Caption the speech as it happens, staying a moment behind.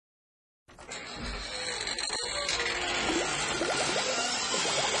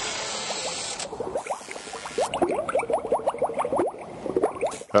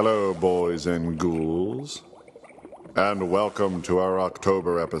Hello, boys and ghouls, and welcome to our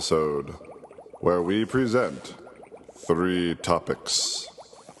October episode, where we present 3 topics,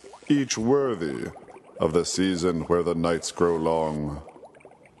 each worthy of the season where the nights grow long.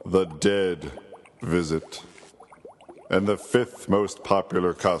 The dead visit, and the 5th most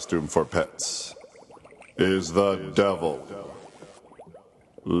popular costume for pets is the devil.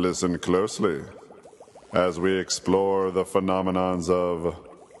 Listen closely as we explore the phenomenons of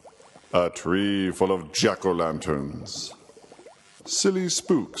a tree full of jack-o'-lanterns, silly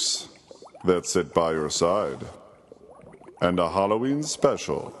spooks that sit by your side, and a Halloween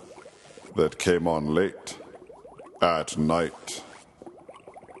special that came on late at night.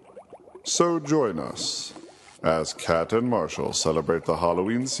 So join us as Kat and Marshall celebrate the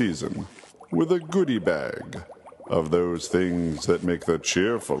Halloween season with a goodie bag of those things that make the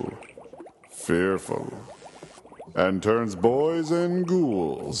cheerful fearful and turns boys and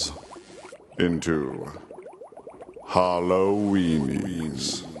ghouls into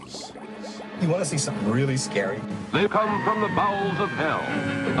Halloweenies. You want to see something really scary? They come from the bowels of hell,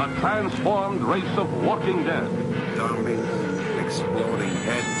 a transformed race of walking dead. Zombies, exploding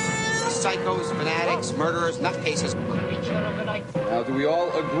heads. Psychos, fanatics, murderers, nutcases. Now, do we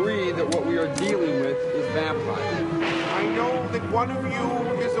all agree that what we are dealing with is vampires? I know that one of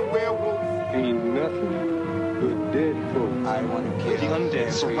you is a werewolf. Ain't nothing but dead folk. I want to kill The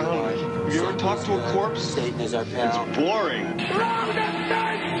undead surround me. Have you ever talked to a corpse? Satan is our pal. It's boring. Throw the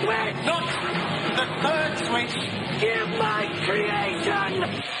third switch! Not the third switch! Give my creation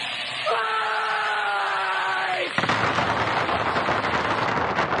life!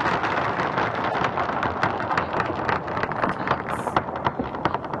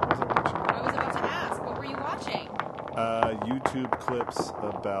 I was about to ask, what were you watching? YouTube clips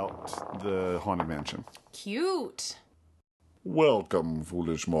about the Haunted Mansion. Cute. Welcome,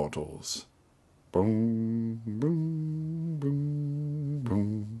 foolish mortals. Boom, boom, boom,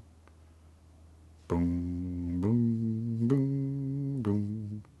 boom. Boom, boom, boom,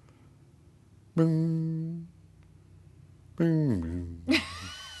 boom. Boom, boom,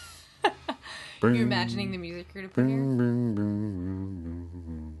 boom. You're imagining the music you're to put here? Boom, boom, boom, boom,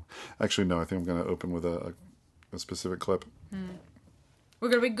 boom. Actually, no, I think I'm going to open with a specific clip. We're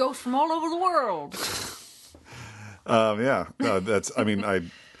going to be ghosts from all over the world. Yeah, no, that's. I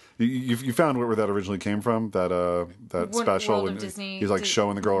mean, you found where that originally came from. That special. World of and Disney. He's like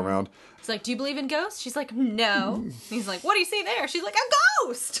showing the girl around. It's like, do you believe in ghosts? She's like, no. He's like, what do you see there? She's like, a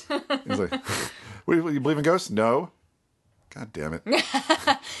ghost. He's like, what, you believe in ghosts? No. God damn it!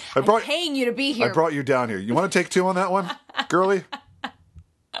 I'm paying you to be here. I brought you down here. You want to take 2 on that one, girly?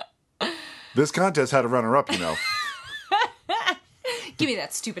 This contest had a runner-up, you know. Give me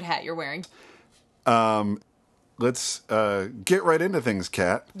that stupid hat you're wearing. Let's get right into things,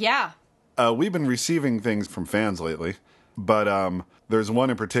 Kat. Yeah. We've been receiving things from fans lately, but there's one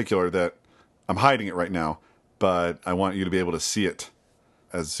in particular that I'm hiding it right now, but I want you to be able to see it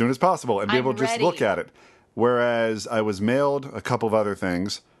as soon as possible and be able to just look at it. Whereas I was mailed a couple of other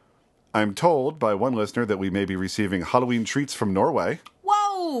things. I'm told by one listener that we may be receiving Halloween treats from Norway.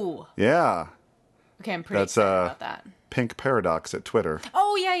 Whoa. Yeah. Okay, I'm pretty excited about that. Pink Paradox at Twitter.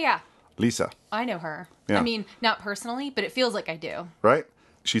 Oh, yeah. Lisa. I know her. Yeah. I mean, not personally, but it feels like I do. Right?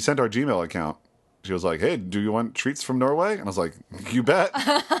 She sent our Gmail account. She was like, hey, do you want treats from Norway? And I was like, you bet.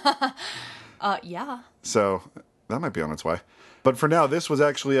 Yeah. So that might be on its way. But for now, this was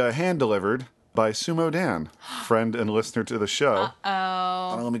actually hand-delivered by Sumo Dan, friend and listener to the show.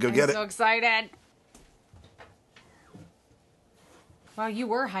 Uh-oh. Let me go get it. I'm so excited. Wow, you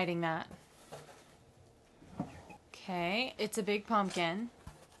were hiding that. Okay, it's a big pumpkin.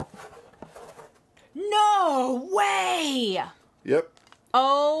 No way! Yep.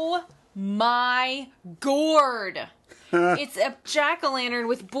 Oh my gourd! It's a jack-o'-lantern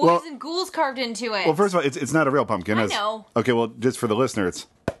with boys and ghouls carved into it. Well, first of all, it's not a real pumpkin. I know. Okay, well, just for the listener, it's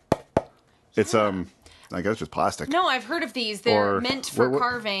I guess just plastic. No, I've heard of these. They're Or- meant for what-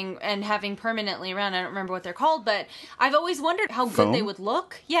 carving and having permanently around. I don't remember what they're called, but I've always wondered how good Foam? they would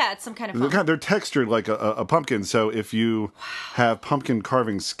look. Yeah, it's some kind of foam. They're textured like a pumpkin, so if you have pumpkin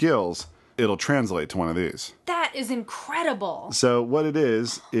carving skills, it'll translate to one of these. That is incredible. So what it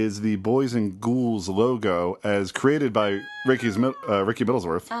is the Boys and Ghouls logo as created by Ricky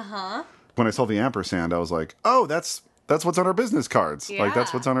Middlesworth. Uh-huh. When I saw the ampersand, I was like, oh, that's what's on our business cards. Yeah. Like,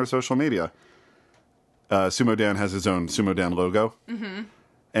 that's what's on our social media. Sumo Dan has his own Sumo Dan logo. Mm-hmm.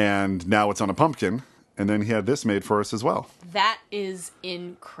 And now it's on a pumpkin. And then he had this made for us as well. That is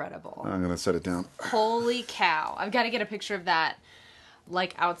incredible. I'm going to set it down. Holy cow. I've got to get a picture of that,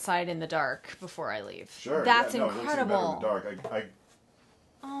 like, outside in the dark before I leave. Sure. That's yeah, no, incredible. It looks even better in the dark.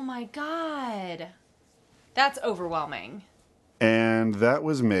 Oh my god. That's overwhelming. And that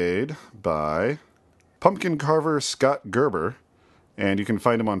was made by pumpkin carver Scott Gerber. And you can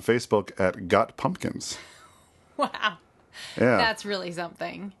find him on Facebook at Got Pumpkins. Wow. Yeah. That's really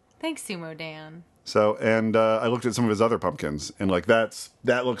something. Thanks, Sumo Dan. So, and I looked at some of his other pumpkins, and like that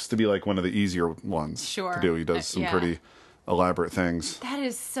looks to be like one of the easier ones Sure. to do. He does some pretty elaborate things. That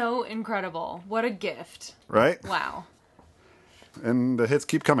is so incredible. What a gift. Right? Wow. And the hits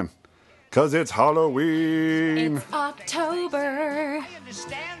keep coming. 'Cause it's Halloween. It's October. I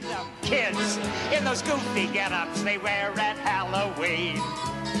understand them kids in those goofy get-ups they wear at Halloween.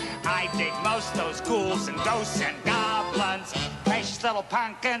 I dig most those ghouls and ghosts and goblins, precious little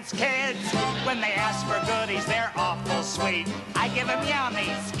pumpkins, kids. When they ask for goodies, they're awful sweet. I give them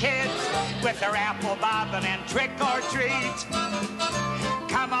yummies, kids, with their apple bobbin and trick or treat.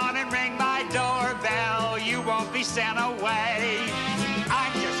 Come on and ring my doorbell, you won't be sent away.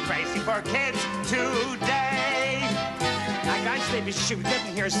 I'm just crazy for kids today. Now guys, maybe should be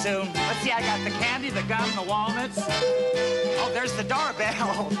getting here soon. Let's see, I got the candy, the gum, the walnuts. Oh, there's the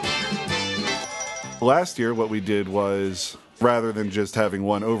doorbell. Last year, what we did was, rather than just having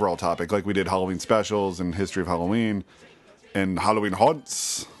one overall topic, like we did Halloween specials and history of Halloween, and Halloween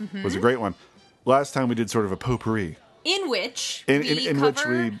haunts was a great one. Last time we did sort of a potpourri. In which In we which cover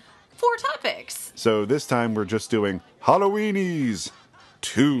we... 4 topics. So this time we're just doing Halloweenies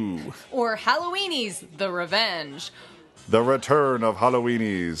 2. Or Halloweenies, The Revenge. The Return of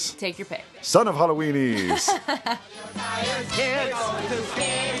Halloweenies. Take your pick. Son of Halloweenies. Kids,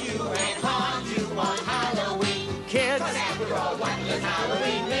 kids,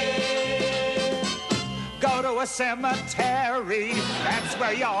 go to a cemetery, that's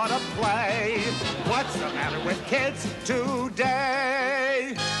where you ought to play. What's the matter with kids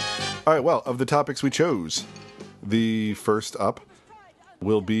today? All right, well, of the topics we chose, the first up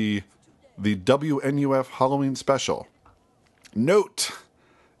will be the WNUF Halloween special. Note,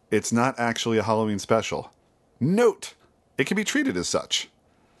 it's not actually a Halloween special. Note, it can be treated as such.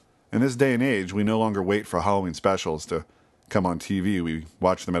 In this day and age, we no longer wait for Halloween specials to come on TV. We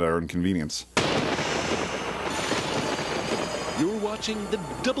watch them at our own convenience. You're watching the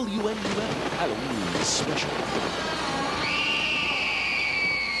WNUF Halloween special.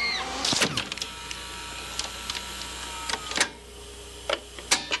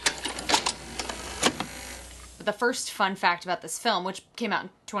 The first fun fact about this film, which came out in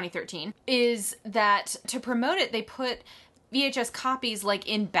 2013, is that to promote it, they put VHS copies like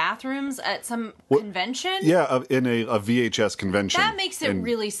in bathrooms at some convention. Yeah, in a VHS convention. That makes it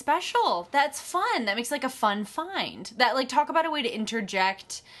really special. That's fun. That makes like a fun find. That like talk about a way to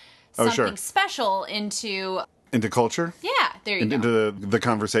interject something special into culture. Yeah, there you go. Into the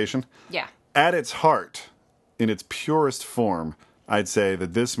conversation. Yeah. At its heart, in its purest form, I'd say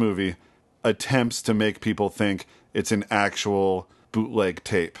that this movie attempts to make people think it's an actual bootleg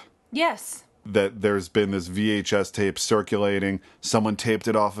tape. Yes. That there's been this VHS tape circulating. Someone taped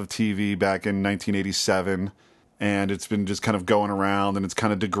it off of TV back in 1987, and it's been just kind of going around, and it's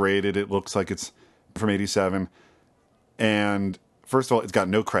kind of degraded. It looks like it's from 87. And first of all, it's got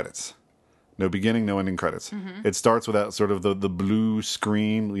no credits. No beginning, no ending credits. Mm-hmm. It starts with that sort of the blue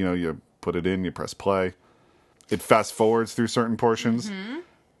screen. You know, you put it in, you press play. It fast forwards through certain portions. Mm-hmm.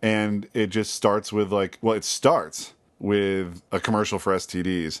 And it just starts with it starts with a commercial for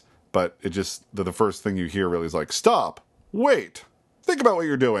STDs, but it just, the first thing you hear really is like, stop, wait, think about what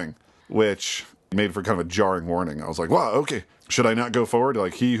you're doing, which made for kind of a jarring warning. I was like, wow, okay, should I not go forward?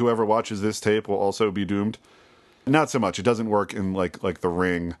 Like, whoever watches this tape will also be doomed. Not so much. It doesn't work in like The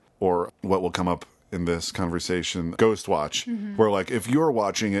Ring or what will come up in this conversation, Ghost Watch, where like, if you're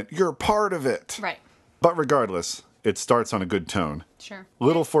watching it, you're part of it. Right. But regardless, it starts on a good tone. Sure.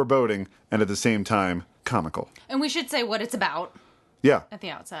 Little foreboding, and at the same time, comical. And we should say what it's about. Yeah. At the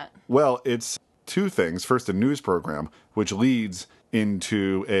outset. Well, it's 2 things. First, a news program, which leads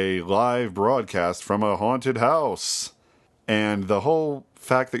into a live broadcast from a haunted house. And the whole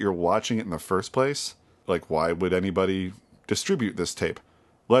fact that you're watching it in the first place, like, why would anybody distribute this tape?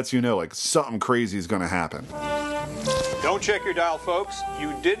 Lets you know, like, something crazy is going to happen. Don't check your dial, folks.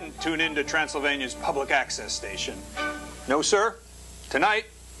 You didn't tune into Transylvania's public access station. No, sir. Tonight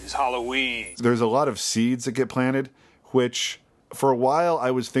is Halloween. There's a lot of seeds that get planted, which for a while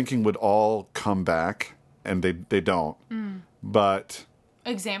I was thinking would all come back, and they don't. But...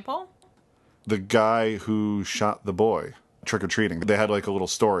 Example? The guy who shot the boy trick-or-treating. They had like a little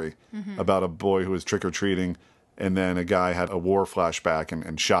story about a boy who was trick-or-treating, and then a guy had a war flashback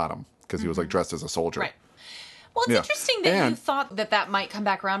and shot him because he was like dressed as a soldier. Right. Well, it's Yeah. interesting that you And- thought that that might come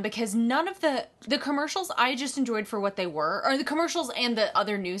back around, because none of the commercials I just enjoyed for what they were, or the commercials and the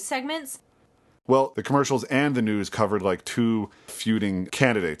other news segments. Well, the commercials and the news covered like two feuding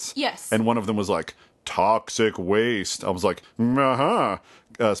candidates. Yes. And one of them was like, toxic waste. I was like,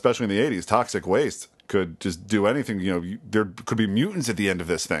 especially in the 80s, toxic waste could just do anything. You know, there could be mutants at the end of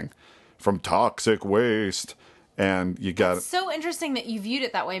this thing from toxic waste. And you got It's so interesting that you viewed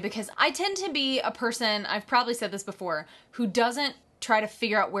it that way, because I tend to be a person, I've probably said this before, who doesn't try to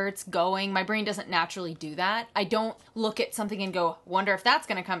figure out where it's going. My brain doesn't naturally do that. I don't look at something and go, wonder if that's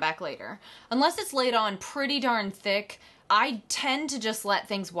going to come back later. Unless it's laid on pretty darn thick, I tend to just let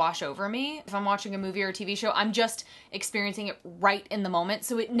things wash over me. If I'm watching a movie or a TV show, I'm just experiencing it right in the moment.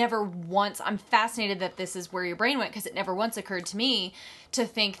 So it never once, I'm fascinated that this is where your brain went, because it never once occurred to me to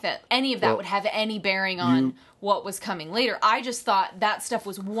think that any of that would have any bearing on what was coming later. I just thought that stuff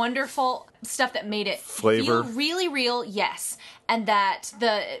was wonderful, stuff that made it Flavor. feel really real, yes. And that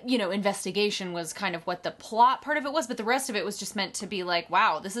the, investigation was kind of what the plot part of it was, but the rest of it was just meant to be like,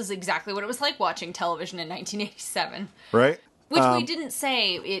 wow, this is exactly what it was like watching television in 1987. right? Which we didn't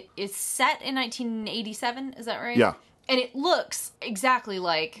say. It is set in 1987, is that right? Yeah. And it looks exactly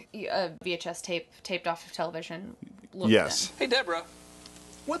like a VHS tape taped off of television. looked Yes. then. Hey, Deborah,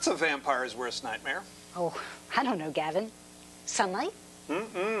 what's a vampire's worst nightmare? Oh, I don't know, Gavin. Sunlight?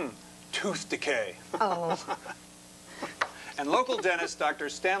 Tooth decay. Oh. And local dentist Dr.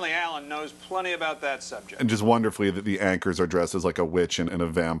 Stanley Allen knows plenty about that subject. And just wonderfully that the anchors are dressed as like a witch and a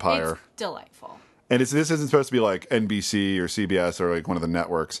vampire. It's delightful. And this isn't supposed to be like NBC or CBS or like one of the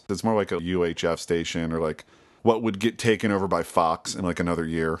networks. It's more like a UHF station or like what would get taken over by Fox in like another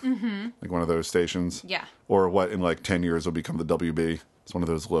year. Mm-hmm. Like one of those stations. Yeah. Or what in like 10 years will become the WB. It's one of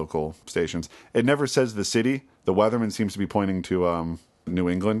those local stations. It never says the city. The weatherman seems to be pointing to New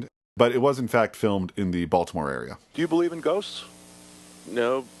England. But it was in fact filmed in the Baltimore area. Do you believe in ghosts?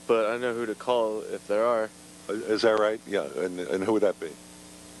 No, but I know who to call if there are. Is that right? Yeah, and who would that be?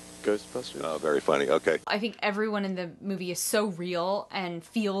 Ghostbusters. Oh, very funny. Okay. I think everyone in the movie is so real and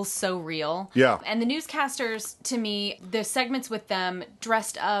feels so real. Yeah. And the newscasters, to me, the segments with them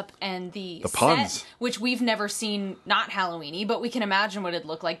dressed up and the puns. set, which we've never seen, not Halloween-y, but we can imagine what it'd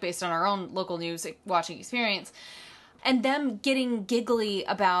look like based on our own local news watching experience. And them getting giggly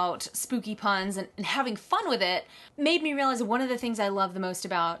about spooky puns and having fun with it made me realize that one of the things I love the most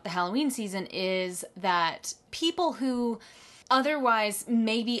about the Halloween season is that people who otherwise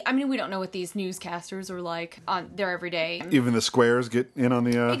maybe, I mean, we don't know what these newscasters are like on their everyday. Even the squares get in on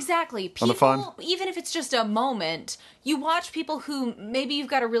the Exactly. on the fun. People, even if it's just a moment, you watch people who maybe you've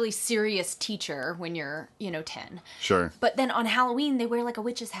got a really serious teacher when you're, 10. Sure. But then on Halloween, they wear like a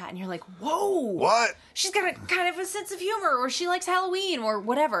witch's hat and you're like, whoa. What? She's got a kind of a sense of humor, or she likes Halloween or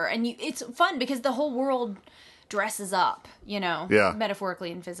whatever. And it's fun because the whole world dresses up, Yeah.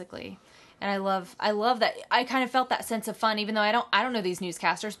 metaphorically and physically. And I love that. I kind of felt that sense of fun, even though I don't know these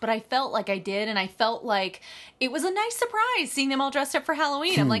newscasters, but I felt like I did, and I felt like it was a nice surprise seeing them all dressed up for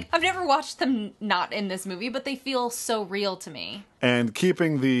Halloween. I'm like, I've never watched them not in this movie, but they feel so real to me. And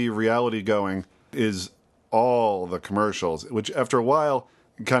keeping the reality going is all the commercials, which after a while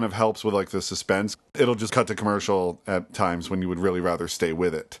kind of helps with like the suspense. It'll just cut to commercial at times when you would really rather stay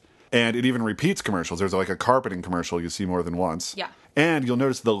with it. And it even repeats commercials. There's like a carpeting commercial you see more than once. Yeah. And you'll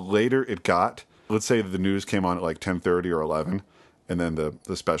notice the later it got, let's say the news came on at like 10:30 or 11, and then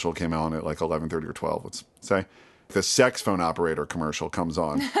the special came on at like 11:30 or 12, let's say. The sex phone operator commercial comes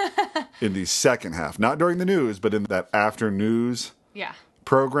on in the second half. Not during the news, but in that after news Yeah.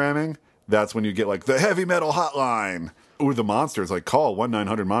 programming. That's when you get like the heavy metal hotline. Or the monsters, like call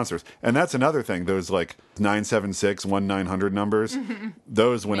 1-900-MONSTERS. And that's another thing, those like 976-1900 numbers,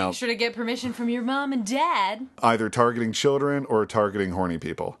 those went Make out sure to get permission from your mom and dad. either targeting children or targeting horny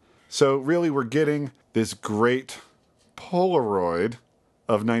people. So really we're getting this great Polaroid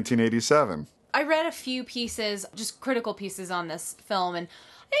of 1987. I read a few pieces, just critical pieces on this film, and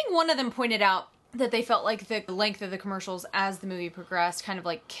I think one of them pointed out that they felt like the length of the commercials as the movie progressed kind of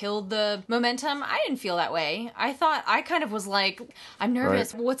like killed the momentum. I didn't feel that way. I kind of was like, I'm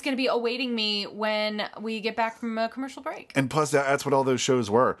nervous. Right. What's going to be awaiting me when we get back from a commercial break? And plus that's what all those shows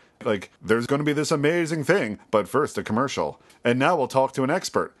were. Like, there's going to be this amazing thing, but first a commercial. And now we'll talk to an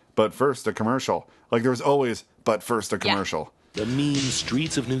expert, but first a commercial. Like there was always, but first a commercial. The mean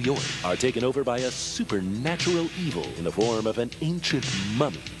streets of New York are taken over by a supernatural evil in the form of an ancient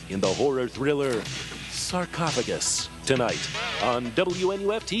mummy in the horror thriller Sarcophagus, tonight on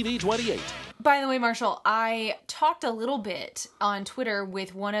WNUF TV 28. By the way, Marshall, I talked a little bit on Twitter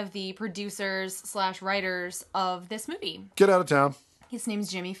with one of the producers / writers of this movie. Get out of town. His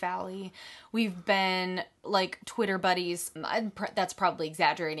name's Jimmy Falley. We've been like Twitter buddies. That's probably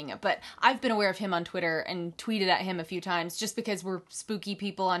exaggerating it, but I've been aware of him on Twitter and tweeted at him a few times just because we're spooky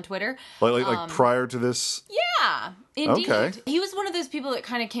people on Twitter. Like prior to this? Yeah, indeed. Okay. He was one of those people that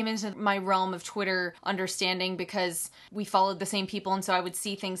kind of came into my realm of Twitter understanding because we followed the same people, and so I would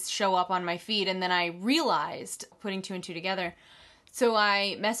see things show up on my feed, and then I realized, putting two and two together. So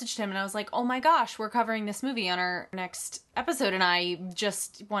I messaged him and I was like, oh my gosh, we're covering this movie on our next episode, and I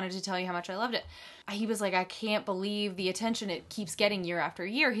just wanted to tell you how much I loved it. He was like, I can't believe the attention it keeps getting year after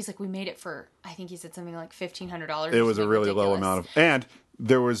year. He's like, we made it for, I think he said something like $1,500. It was a really low amount of, and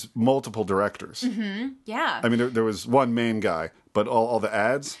there was multiple directors. Mm-hmm. Yeah. I mean, there was one main guy, but all the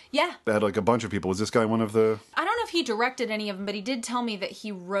ads? Yeah. They had like a bunch of people. Was this guy one of the... I don't know if he directed any of them, but he did tell me that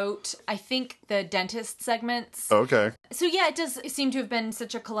he wrote, I think, the dentist segments. Okay. So yeah, it does seem to have been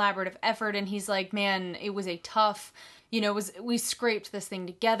such a collaborative effort, and he's like, man, it was a tough... we scraped this thing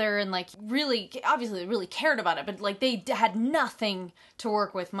together and like really, obviously really cared about it, but like they had nothing to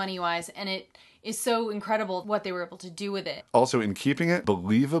work with money-wise, and it is so incredible what they were able to do with it. Also, in keeping it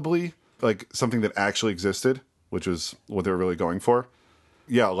believably, like something that actually existed, which was what they were really going for.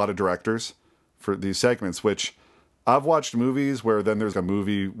 Yeah, a lot of directors for these segments, which I've watched movies where then there's a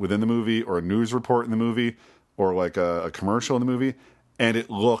movie within the movie or a news report in the movie or like a commercial in the movie, and it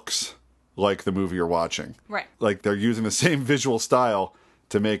looks like the movie you're watching. Right. Like they're using the same visual style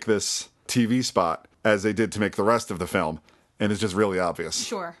to make this TV spot as they did to make the rest of the film, and it's just really obvious.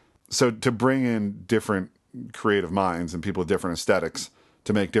 Sure. So to bring in different creative minds and people with different aesthetics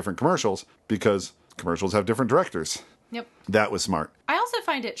to make different commercials, because commercials have different directors. Yep. That was smart. I also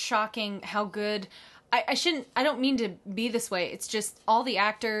find it shocking how good... I don't mean to be this way. It's just all the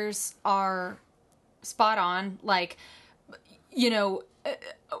actors are spot on. Like, the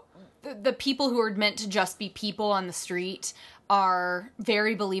people who are meant to just be people on the street are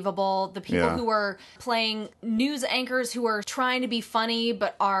very believable. The people who are playing news anchors who are trying to be funny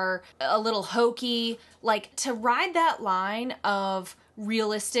but are a little hokey, like to ride that line of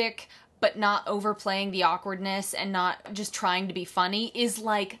realistic but not overplaying the awkwardness and not just trying to be funny is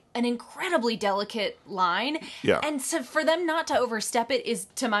like an incredibly delicate line. Yeah. And so for them not to overstep it is,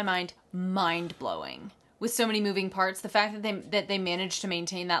 to my mind, mind-blowing. With so many moving parts, the fact that they managed to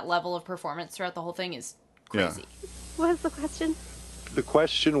maintain that level of performance throughout the whole thing is crazy. Yeah. What was the question? The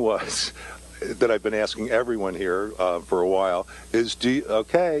question was, that I've been asking everyone here for a while, is do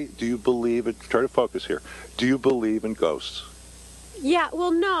you believe in, try to focus here, do you believe in ghosts? Yeah,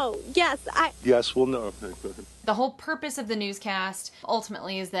 well, no. Yes, Yes, well, no. The whole purpose of the newscast,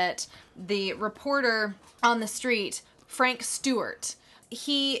 ultimately, is that the reporter on the street, Frank Stewart,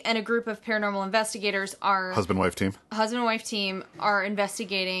 he and a group of paranormal investigators are... Husband and wife team are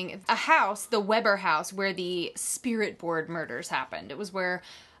investigating a house, the Weber house, where the Spirit Board murders happened. It was where...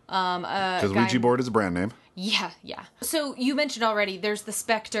 Because Ouija board is a brand name. Yeah. So you mentioned already, there's the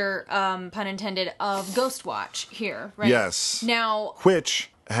specter, pun intended, of Ghostwatch here, right? Yes. Now... Which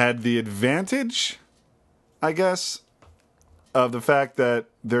had the advantage, I guess, of the fact that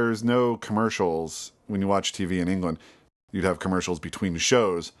there's no commercials when you watch TV in England. You'd have commercials between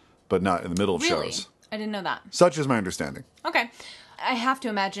shows, but not in the middle of shows. I didn't know that. Such is my understanding. Okay. I have to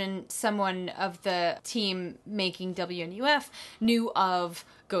imagine someone of the team making WNUF knew of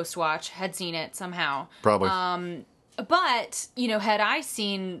Ghostwatch, had seen it somehow. Probably. But, had I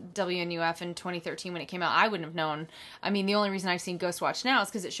seen WNUF in 2013 when it came out, I wouldn't have known. I mean, the only reason I've seen Ghostwatch now is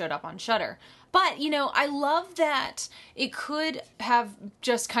because it showed up on Shudder. But, I love that it could have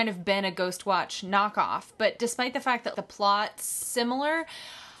just kind of been a Ghostwatch knockoff. But despite the fact that the plot's similar,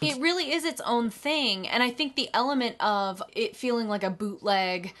 it really is its own thing. And I think the element of it feeling like a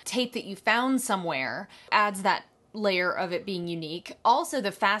bootleg tape that you found somewhere adds that layer of it being unique. Also,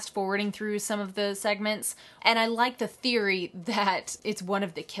 the fast forwarding through some of the segments. And I like the theory that it's one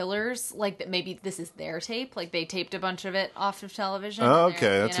of the killers, like that maybe this is their tape. Like they taped a bunch of it off of television.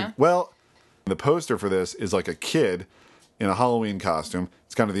 Okay, well, the poster for this is like a kid in a Halloween costume.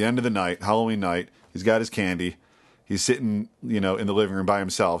 It's kind of the end of the night, Halloween night. He's got his candy. He's sitting, in the living room by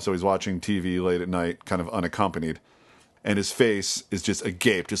himself, so he's watching TV late at night, kind of unaccompanied. And his face is just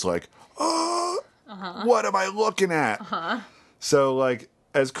agape, just like, oh, what am I looking at? So, like,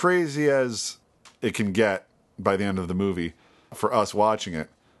 as crazy as it can get by the end of the movie, for us watching it,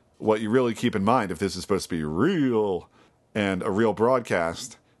 what you really keep in mind, if this is supposed to be real and a real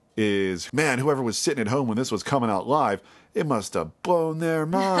broadcast, is, man, whoever was sitting at home when this was coming out live, it must have blown their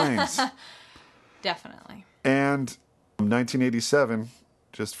minds. Definitely. And 1987,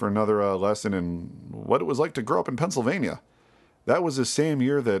 just for another lesson in what it was like to grow up in Pennsylvania. That was the same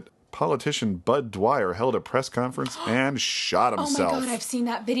year that politician Bud Dwyer held a press conference and shot himself. Oh my God, I've seen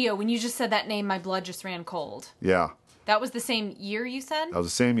that video. When you just said that name, my blood just ran cold. Yeah. That was the same year you said? That was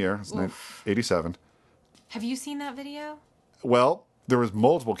the same year. It was 87. Have you seen that video? Well, there was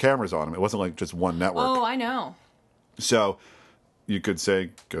multiple cameras on him. It wasn't like just one network. Oh, I know. So you could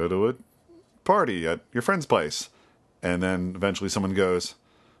say, go to a party at your friend's place. And then eventually someone goes,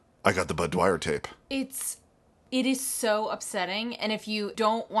 I got the Bud Dwyer tape. It is so upsetting. And if you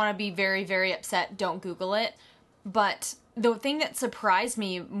don't want to be very, very upset, don't Google it. But the thing that surprised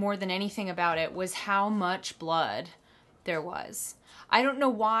me more than anything about it was how much blood there was. I don't know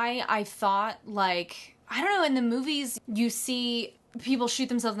why I thought, like, I don't know, in the movies you see people shoot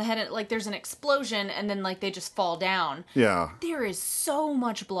themselves in the head and, like, there's an explosion and then, like, they just fall down. Yeah. There is so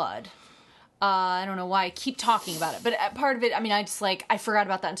much blood. I don't know why I keep talking about it, but part of it, I mean, I just, like, I forgot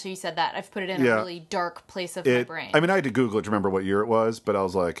about that until you said that. I've put it in a really dark place of my brain. I mean, I had to Google it to remember what year it was, but I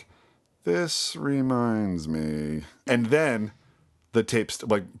was like, this reminds me. And then the tapes,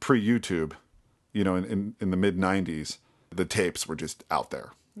 like, pre-YouTube, you know, in the mid-90s, the tapes were just out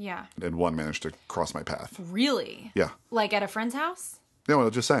there. Yeah. And one managed to cross my path. Really? Yeah. Like at a friend's house? No, I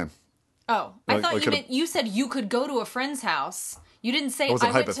was just saying. Oh, I thought you said you could go to a friend's house. You didn't say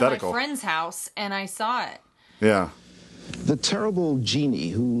I went to my friend's house and I saw it. Yeah. The terrible genie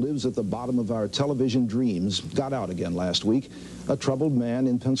who lives at the bottom of our television dreams got out again last week. A troubled man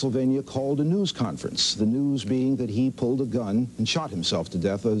in Pennsylvania called a news conference, the news being that he pulled a gun and shot himself to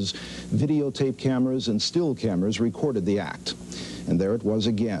death as videotape cameras and still cameras recorded the act. And there it was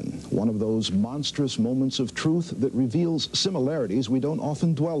again, one of those monstrous moments of truth that reveals similarities we don't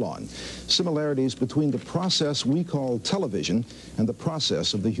often dwell on. Similarities between the process we call television and the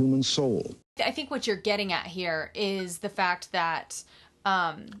process of the human soul. I think what you're getting at here is the fact that...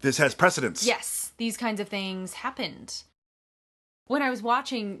 this has precedence. Yes, these kinds of things happened. When I was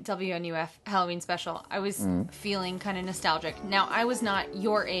watching WNUF Halloween Special, I was feeling kind of nostalgic. Now, I was not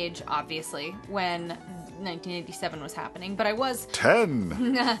your age, obviously, when 1987 was happening, but I was...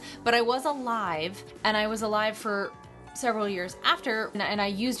 10! But I was alive, and I was alive for several years after, and I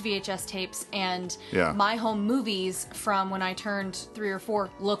used VHS tapes, and my home movies from when I turned 3 or 4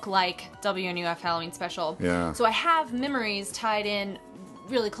 look like WNUF Halloween Special. Yeah. So I have memories tied in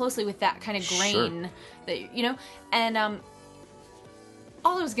really closely with that kind of grain, that, you know, and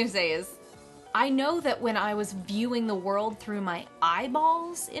all I was going to say is, I know that when I was viewing the world through my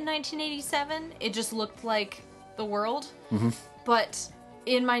eyeballs in 1987, it just looked like the world. Mm-hmm. But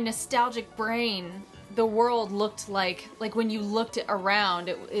in my nostalgic brain, the world looked like when you looked around,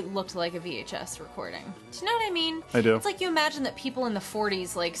 it looked like a VHS recording. Do you know what I mean? I do. It's like you imagine that people in the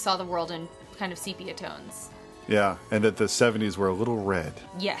 40s like saw the world in kind of sepia tones. Yeah, and that the 70s were a little red.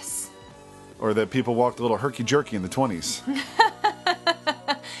 Yes. Or that people walked a little herky-jerky in the 20s.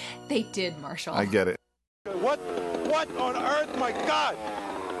 They did, Marshall. I get it. What on earth? My God!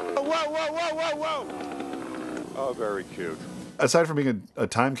 Whoa, whoa, whoa, whoa, whoa! Oh, very cute. Aside from being a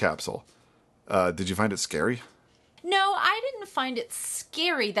time capsule, did you find it scary? No, I didn't find it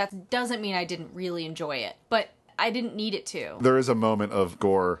scary. That doesn't mean I didn't really enjoy it, but I didn't need it to. There is a moment of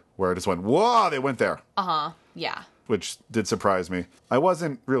gore where I just went, whoa, they went there. Uh-huh, yeah. Which did surprise me. I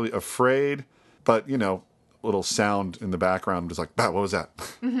wasn't really afraid, but, you know, a little sound in the background was like, bah, what was that?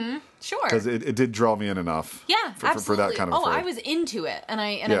 Mm-hmm, sure. Because it did draw me in enough. Yeah, absolutely. For that kind of I was into it, and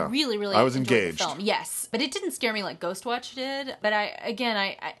I really, really I was enjoyed engaged. the film. Yes, but it didn't scare me like Ghostwatch did. But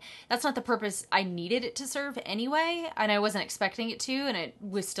I that's not the purpose I needed it to serve anyway, and I wasn't expecting it to, and it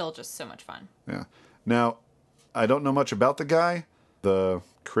was still just so much fun. Yeah. Now, I don't know much about the guy. The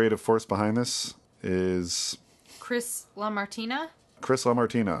creative force behind this is Chris LaMartina. Chris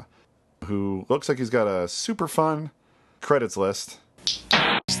LaMartina, who looks like he's got a super fun credits list.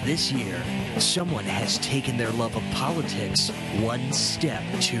 This year, someone has taken their love of politics one step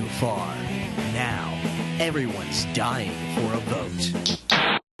too far. Now, everyone's dying for a vote.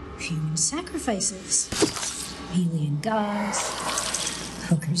 Human sacrifices. Alien gods.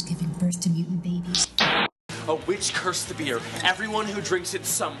 Hookers giving birth to mutant babies. A witch cursed the beer. Everyone who drinks it,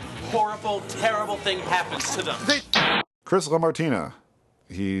 some horrible, terrible thing happens to them. Chris LaMartina.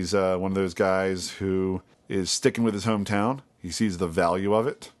 He's one of those guys who is sticking with his hometown. He sees the value of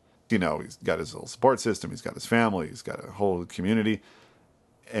it. You know, he's got his little support system. He's got his family. He's got a whole community.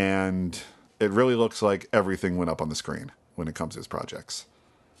 And it really looks like everything went up on the screen when it comes to his projects.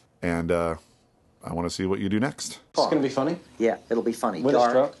 And I want to see what you do next. It's going to be funny? Yeah, it'll be funny. With a Dark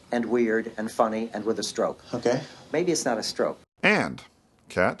stroke? and weird and funny and with a stroke. Okay. Maybe it's not a stroke. And,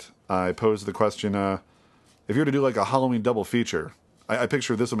 Kat, I posed the question, if you were to do like a Halloween double feature, I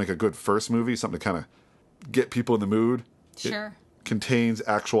picture this would make a good first movie, something to kind of get people in the mood. Sure. contains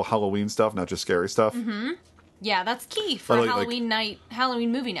actual Halloween stuff, not just scary stuff. Mm-hmm. Yeah, that's key for a Halloween night,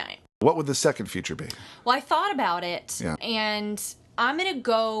 Halloween movie night. What would the second feature be? Well, I thought about it, Yeah. and I'm going to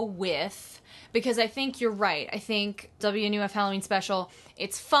go with, because I think you're right. I think WNUF Halloween Special,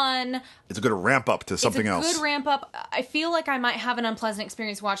 it's fun. It's a good ramp up to something else. It's a good ramp up. I feel like I might have an unpleasant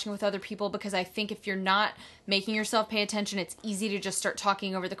experience watching with other people because I think if you're not making yourself pay attention, it's easy to just start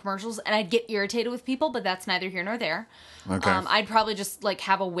talking over the commercials, and I'd get irritated with people, but that's neither here nor there. Okay. I'd probably just like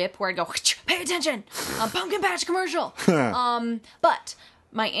have a whip where I'd go, pay attention, pumpkin patch commercial. But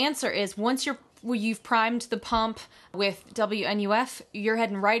my answer is once you've primed the pump with WNUF, you're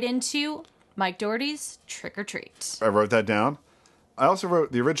heading right into Mike Doherty's Trick or Treat. I wrote that down. I also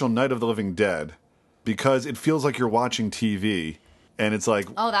wrote the original Night of the Living Dead because it feels like you're watching TV, and it's like...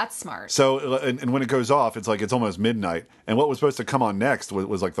 Oh, that's smart. So, and when it goes off, it's like it's almost midnight, and what was supposed to come on next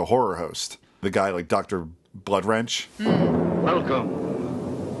was like the horror host, the guy like Dr. Bloodwrench.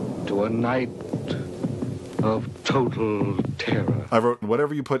 Welcome to a night of total terror. I wrote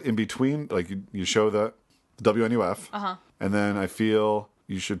whatever you put in between, like you show the WNUF, and then I feel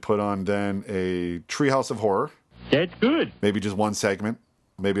you should put on then a Treehouse of Horror. That's good. Maybe just one segment,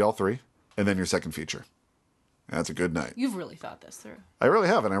 maybe all three, and then your second feature. That's a good night. You've really thought this through. I really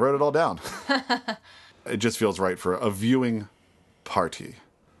have, and I wrote it all down. It just feels right for a viewing party.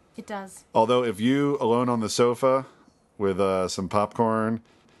 It does. Although if you alone on the sofa with some popcorn,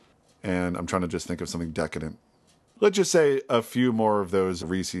 and I'm trying to just think of something decadent. Let's just say a few more of those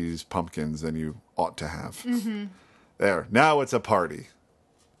Reese's pumpkins than you ought to have. Mm-hmm. There. Now it's a party.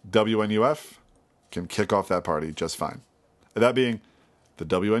 WNUF can kick off that party just fine. That being the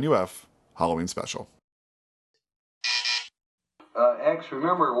WNUF Halloween Special. X,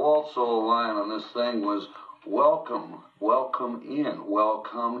 remember Walt's old line on this thing was, welcome, welcome in,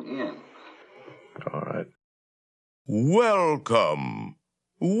 welcome in. All right. Welcome.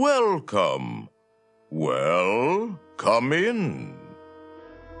 Welcome. Well, come in.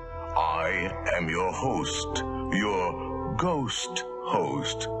 I am your host, your ghost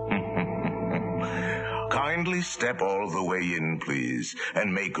host. Kindly step all the way in, please,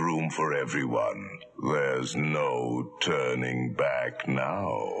 and make room for everyone. There's no turning back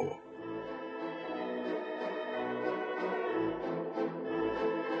now.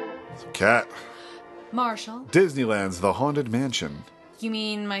 Cat. Marshall. Disneyland's The Haunted Mansion. You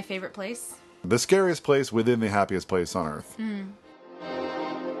mean my favorite place? The scariest place within the happiest place on Earth. Mm.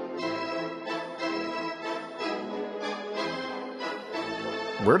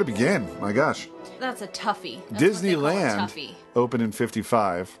 Where to begin? My gosh. That's a toughie. That's Disneyland what they call a toughie. opened in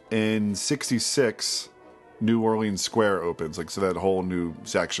 55. In 66, New Orleans Square opens. Like, so that whole new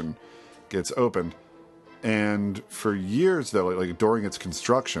section gets opened. And for years, though, like during its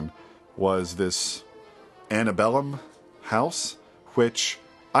construction, was this antebellum house, which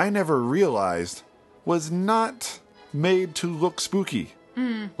I never realized was not made to look spooky.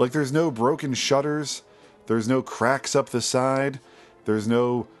 Mm. Like, there's no broken shutters. There's no cracks up the side. There's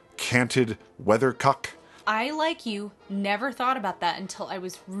no canted weathercock. I, like you, never thought about that until I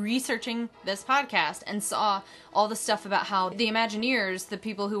was researching this podcast and saw all the stuff about how the Imagineers, the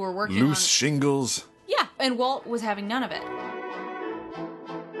people who were working Loose shingles. Yeah, and Walt was having none of it.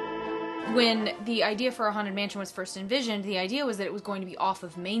 When the idea for a Haunted Mansion was first envisioned, the idea was that it was going to be off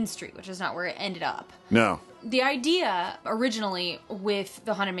of Main Street, which is not where it ended up. No. The idea originally with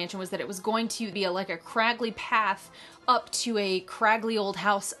the Haunted Mansion was that it was going to be like a craggly path up to a craggly old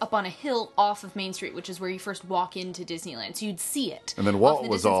house up on a hill off of Main Street, which is where you first walk into Disneyland. So you'd see it. And then Walt off in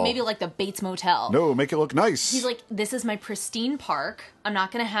the was distance, all... maybe like the Bates Motel. No, make it look nice. He's like, this is my pristine park. I'm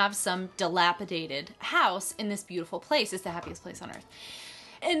not going to have some dilapidated house in this beautiful place. It's the happiest place on earth.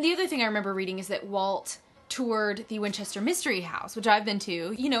 And the other thing I remember reading is that Walt toured the Winchester Mystery House, which I've been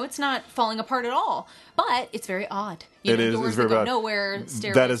to. You know, it's not falling apart at all, but it's very odd. You know, doors it's very that go bad. nowhere,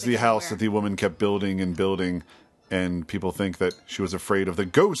 stairways That is that the go house nowhere. that the woman kept building and building, and people think that she was afraid of the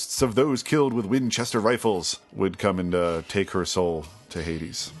ghosts of those killed with Winchester rifles would come and take her soul to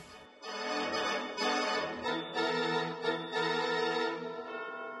Hades.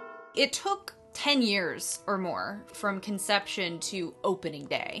 It took 10 years or more from conception to opening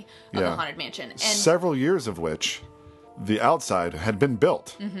day of the Haunted Mansion. And Several years of which the outside had been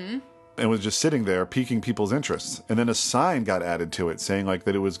built. Mm-hmm. And was just sitting there piquing people's interests. And then a sign got added to it saying like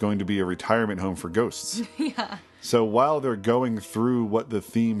that it was going to be a retirement home for ghosts. Yeah. So while they're going through what the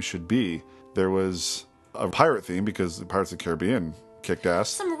theme should be, there was a pirate theme because the Pirates of the Caribbean kicked ass.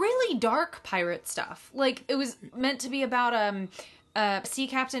 Some really dark pirate stuff. Like, it was meant to be about a sea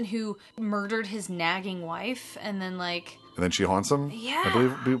captain who murdered his nagging wife, and then like... And then she haunts him? Yeah. I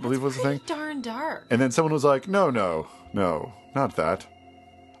believe was the thing. Darn dark. And then someone was like, no, not that.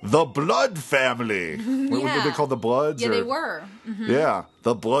 The Blood Family. What were they called? The Bloods? Yeah, or... they were. Mm-hmm. Yeah.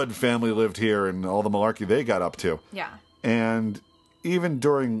 The Blood Family lived here and all the malarkey they got up to. Yeah. And even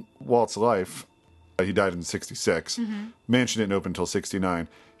during Walt's life, he died in 66. Mm-hmm. Mansion didn't open until 69.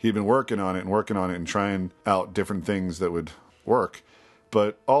 He'd been working on it and trying out different things that would work.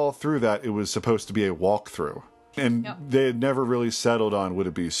 But all through that, it was supposed to be a walkthrough. And they had never really settled on, would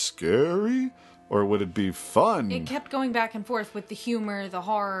it be scary or would it be fun? It kept going back and forth with the humor, the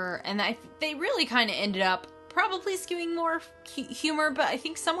horror, and they really kind of ended up probably skewing more humor, but I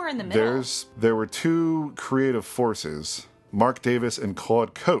think somewhere in the middle. There were two creative forces, Mark Davis and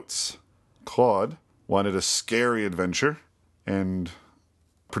Claude Coates. Claude wanted a scary adventure and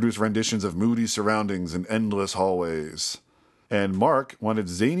produced renditions of moody surroundings and endless hallways. And Mark wanted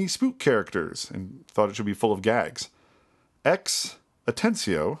zany spook characters and thought it should be full of gags. X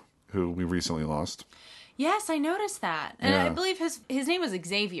Atencio, who we recently lost. Yes, I noticed that. And Yeah. I believe his name was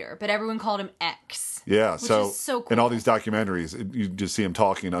Xavier, but everyone called him X. Yeah, which so, is so cool. in all these documentaries, you just see him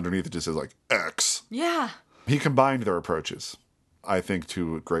talking, and underneath it just says, like, X. Yeah. He combined their approaches, I think,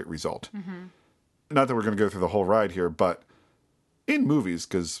 to a great result. Mm-hmm. Not that we're going to go through the whole ride here, but in movies,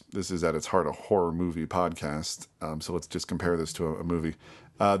 because this is at its heart a horror movie podcast, so let's just compare this to a movie.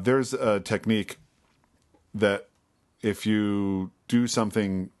 There's a technique that if you do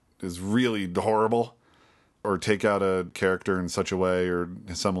something is really horrible, or take out a character in such a way, or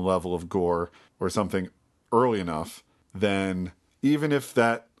some level of gore, or something early enough, then even if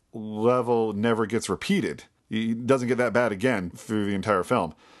that level never gets repeated, it doesn't get that bad again through the entire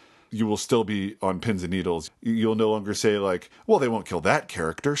film, you will still be on pins and needles. You'll no longer say, like, well, they won't kill that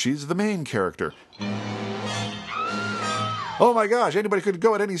character. She's the main character. Oh my gosh, anybody could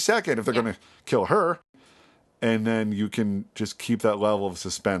go at any second if they're going to kill her. And then you can just keep that level of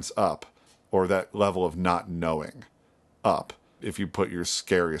suspense up, or that level of not knowing up, if you put your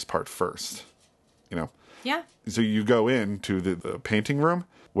scariest part first. You know? Yeah. So you go into the painting room,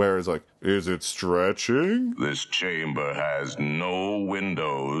 where it's like, is it stretching? This chamber has no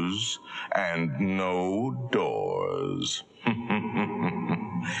windows and no doors,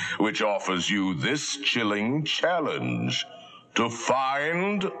 which offers you this chilling challenge to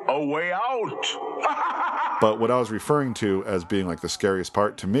find a way out. But what I was referring to as being like the scariest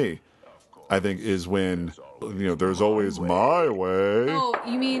part to me, I think, is when, there's always my way. Oh,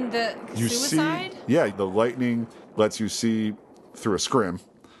 you mean the suicide? The lightning lets you see through a scrim,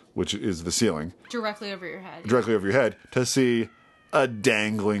 which is the ceiling, Directly over your head. directly over your head, to see a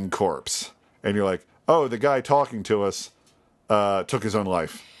dangling corpse. And you're like, oh, the guy talking to us took his own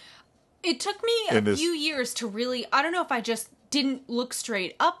life. It took me a few years to really, I don't know if I just didn't look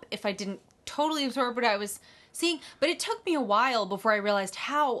straight up, if I didn't totally absorb what I was seeing, but it took me a while before I realized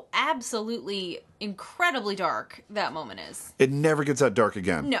how absolutely incredibly dark that moment is. It never gets that dark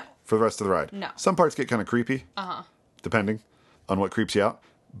again. No. For the rest of the ride. No. Some parts get kind of creepy, depending on what creeps you out,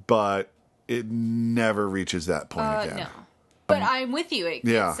 but it never reaches that point again. No. But I'm with you. It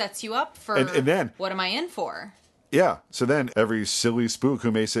sets you up for and then, what am I in for? Yeah. So then every silly spook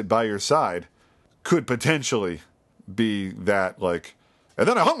who may sit by your side could potentially be that, like, and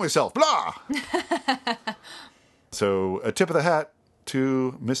then I hung myself, blah! So a tip of the hat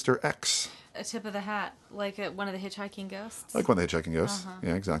to Mr. X. A tip of the hat, like one of the hitchhiking ghosts? Like one of the hitchhiking ghosts.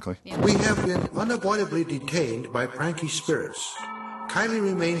 Yeah, exactly. Yeah. We have been unavoidably detained by pranky spirits. Kindly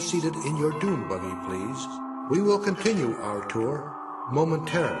remain seated in your dune buggy, please. We will continue our tour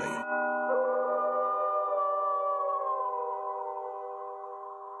momentarily.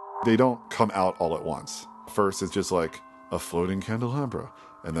 They don't come out all at once. First, it's just like a floating candelabra,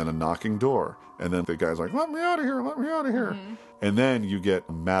 and then a knocking door, and then the guy's like, let me out of here, let me out of here. Mm-hmm. And then you get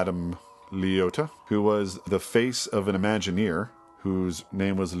Madame Leota, who was the face of an Imagineer, whose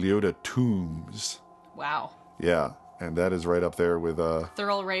name was Leota Toombs. Wow. Yeah, and that is right up there with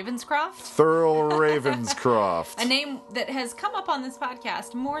Thurl Ravenscroft? Thurl Ravenscroft. A name that has come up on this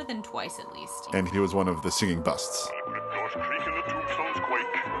podcast more than twice at least. And he was one of the singing busts. Creak in the tombstones quake.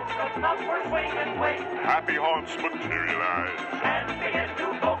 Happy haunts materialize. And begin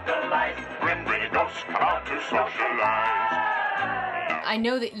to vocalize. Grim bringing ghosts come out to socialize. I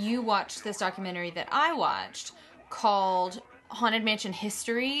know that you watched this documentary that I watched called Haunted Mansion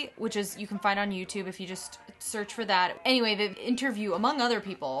History, which is you can find on YouTube if you just search for that. Anyway, they interview, among other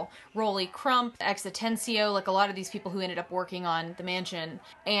people, Rolly Crump, X Atencio, like a lot of these people who ended up working on the mansion.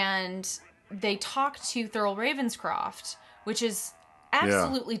 And they talk to Thurl Ravenscroft, which is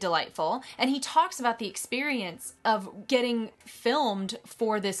absolutely delightful. And he talks about the experience of getting filmed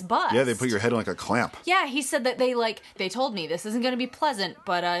for this bust. Yeah, they put your head in like a clamp. Yeah, he said that they told me this isn't going to be pleasant,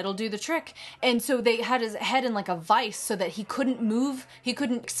 but it'll do the trick. And so they had his head in like a vice so that he couldn't move, he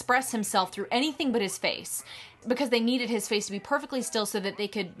couldn't express himself through anything but his face. Because they needed his face to be perfectly still so that they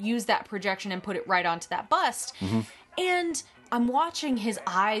could use that projection and put it right onto that bust. And I'm watching his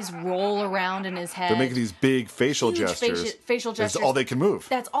eyes roll around in his head. They're making these big facial Huge gestures. facial gestures. That's all they can move.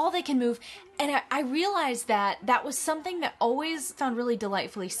 That's all they can move. And I realized that was something that always found really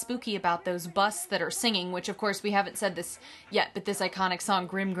delightfully spooky about those busts that are singing, which of course we haven't said this yet, but this iconic song,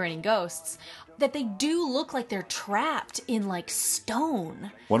 Grim Grinning Ghosts, that they do look like they're trapped in like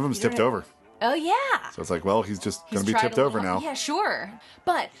stone. One of them's tipped over. Oh, yeah. So it's like, well, he's just going to be tried tipped a over little- now. Yeah, sure.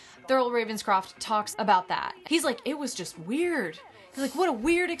 But Thurl Ravenscroft talks about that. He's like, it was just weird. He's like, what a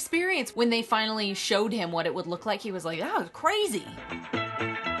weird experience. When they finally showed him what it would look like, he was like, that was crazy.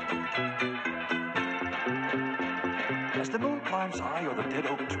 As the moon climbs high o'er the dead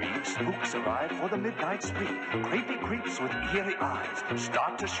oak tree, spooks arrive for the midnight spree. Creepy creeps with eerie eyes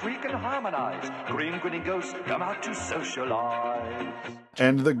start to shriek and harmonize. Grim grinning ghosts come out to socialize.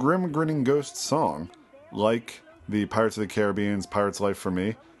 And the Grim Grinning Ghost song, like the Pirates of the Caribbean's Pirate's Life for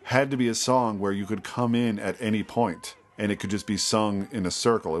Me, had to be a song where you could come in at any point and it could just be sung in a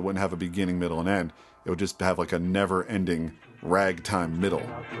circle. It wouldn't have a beginning, middle, and end. It would just have like a never-ending ragtime middle.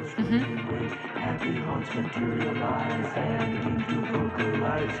 Happy haunts materialize and into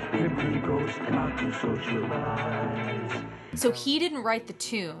vocalize. Every ghost come out to socialize. So he didn't write the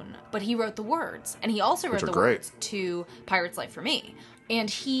tune, but he wrote the words. And he also wrote the words to Pirate's Life for Me. And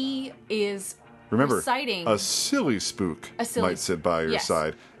he is reciting... a silly spook might sit by your Yes.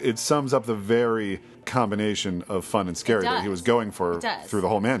 side. It sums up the very combination of fun and scary that he was going for through the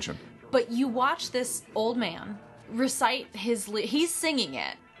whole mansion. But you watch this old man recite he's singing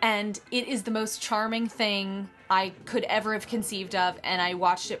it, and it is the most charming thing I could ever have conceived of, and I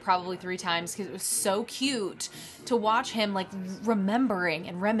watched it probably 3 times because it was so cute to watch him like remembering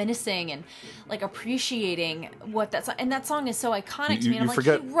and reminiscing and like appreciating what that song, and that song is so iconic to me. And I'm like,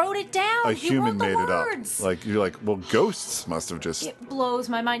 he wrote it down. A He human wrote the made it words. up. Like, you're like, well, ghosts must have just... It blows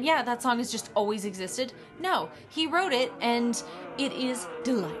my mind. Yeah, that song has just always existed. No, he wrote it, and it is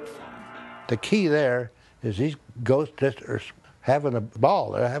delightful. The key there is these ghosts just are having a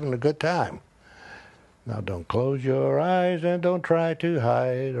ball. They're having a good time. Now don't close your eyes and don't try to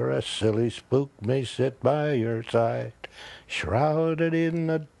hide, or a silly spook may sit by your side. Shrouded in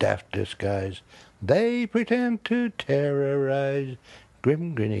a daft disguise, they pretend to terrorize.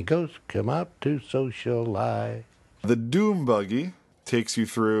 Grim grinning ghosts come out to socialize. The Doom Buggy takes you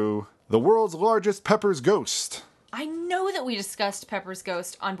through the world's largest Pepper's Ghost. I know that we discussed Pepper's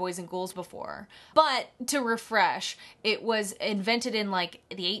Ghost on Boys and Ghouls before, but to refresh, it was invented in like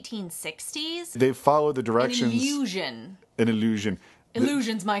the 1860s. They followed the directions... An illusion.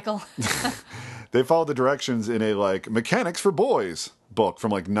 Illusions, Michael. They followed the directions in a like Mechanics for Boys book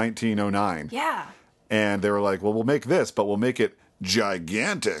from like 1909. Yeah. And they were like, well, we'll make this, but we'll make it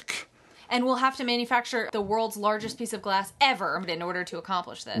gigantic. And we'll have to manufacture the world's largest piece of glass ever in order to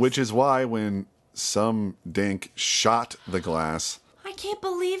accomplish this. Which is why when some dink shot the glass, I can't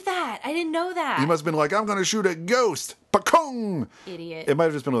believe that. I didn't know that. he must have been like, I'm going to shoot a ghost. Pakong! Idiot. It might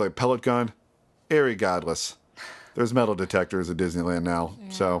have just been with a pellet gun. Irregardless. There's metal detectors at Disneyland now,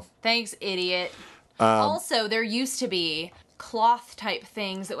 so... Thanks, idiot. Also, there used to be cloth type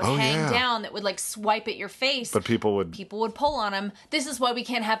things that would hang down that would like swipe at your face. But people would pull on them. This is why we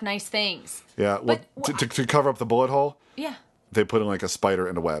can't have nice things. Yeah, well, to cover up the bullet hole, Yeah. they put in like a spider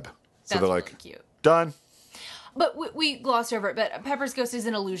and a web. So That's they're like, really cute. Done. But we glossed over it. But Pepper's Ghost is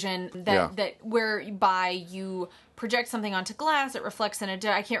an illusion that whereby you project something onto glass, it reflects in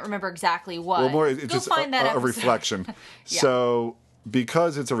I can't remember exactly what. Well, more it's Go just find that a episode. reflection. Yeah. So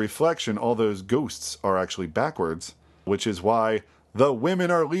because it's a reflection, all those ghosts are actually backwards, which is why the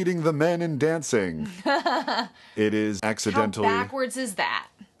women are leading the men in dancing. It is accidentally... How backwards is that?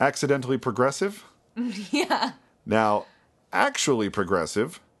 Accidentally progressive? Yeah. Now, actually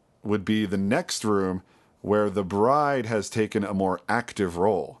progressive would be the next room where the bride has taken a more active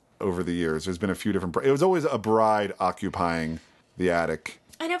role over the years. There's been a few different... It was always a bride occupying the attic.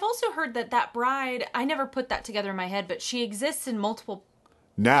 And I've also heard that bride, I never put that together in my head, but she exists in multiple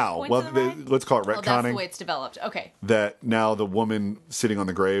Now, points well, of the ride? let's call it Oh, that's the retconning. way it's developed. Okay. That now the woman sitting on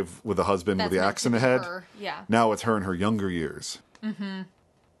the grave with the husband That's with the meant axe to in the be head. her, yeah. Now it's her in her younger years. Mm-hmm.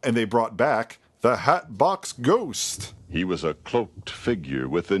 And they brought back the Hatbox Ghost. He was a cloaked figure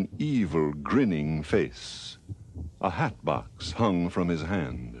with an evil, grinning face. A hat box hung from his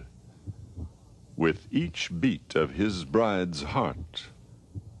hand. With each beat of his bride's heart,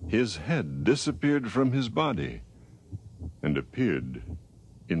 his head disappeared from his body and appeared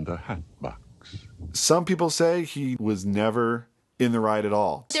in the hat box. Some people say he was never in the ride at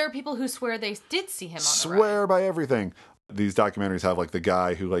all. There are people who swear they did see him on the ride. Swear by everything. These documentaries have like the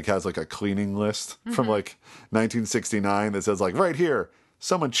guy who like has like a cleaning list from like 1969 that says like right here,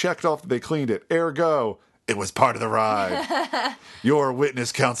 someone checked off that they cleaned it. Ergo, it was part of the ride. Your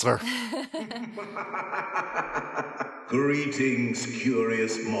witness, counselor. Greetings,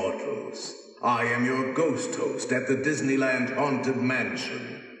 curious mortals. I am your ghost host at the Disneyland Haunted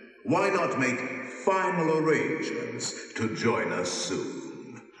Mansion. Why not make final arrangements to join us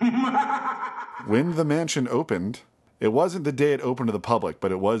soon? When the mansion opened, it wasn't the day it opened to the public,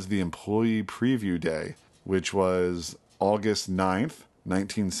 but it was the employee preview day, which was August 9th,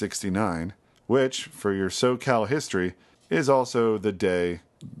 1969, which, for your SoCal history, is also the day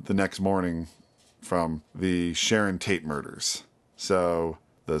the next morning from the Sharon Tate murders. So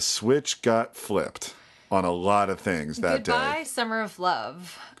the switch got flipped on a lot of things that day. Goodbye, Summer of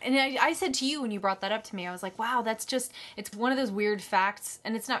Love. And I said to you when you brought that up to me, I was like, wow, that's just, it's one of those weird facts,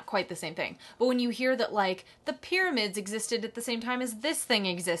 and it's not quite the same thing. But when you hear that, like, the pyramids existed at the same time as this thing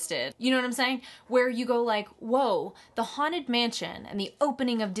existed, you know what I'm saying? Where you go like, whoa, the Haunted Mansion and the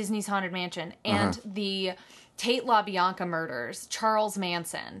opening of Disney's Haunted Mansion and the Tate LaBianca murders, Charles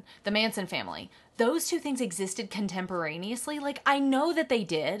Manson, the Manson family, those two things existed contemporaneously. Like, I know that they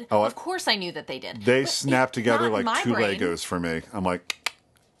did. Oh, of course I knew that they did. They But snapped together not in like my two brain. Legos for me. I'm like,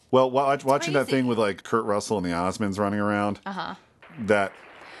 well, watching that thing with like Kurt Russell and the Osmonds running around, that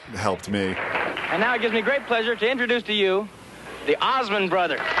helped me. And now it gives me great pleasure to introduce to you the Osmond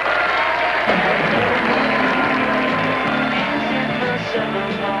brothers.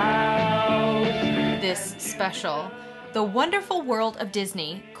 This special, The Wonderful World of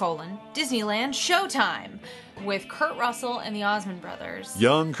Disney, Disneyland Showtime, with Kurt Russell and the Osmond brothers.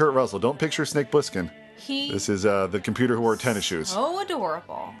 Young Kurt Russell. Don't picture Snake Plissken. He This is the computer who wore tennis shoes. so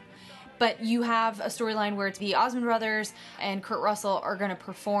adorable. But you have a storyline where it's the Osmond brothers and Kurt Russell are going to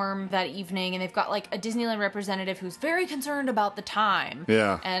perform that evening, and they've got like a Disneyland representative who's very concerned about the time.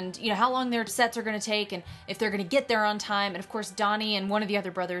 Yeah. And, you know, how long their sets are going to take and if they're going to get there on time. And, of course, Donnie and one of the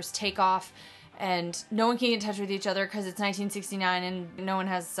other brothers take off, and no one can get in touch with each other because it's 1969 and no one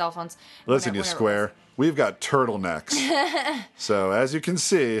has cell phones. Listen, you Whenever it square. We've got turtlenecks. So, as you can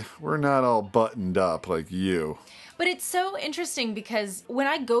see, we're not all buttoned up like you. But it's so interesting because when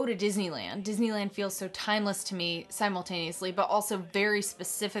I go to Disneyland, Disneyland feels so timeless to me simultaneously, but also very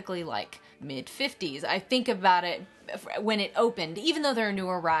specifically like mid-50s. I think about it when it opened, even though there are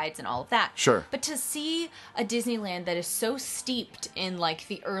newer rides and all of that. Sure. But to see a Disneyland that is so steeped in like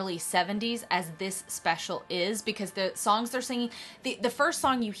the early 70s as this special is, because the songs they're singing, the first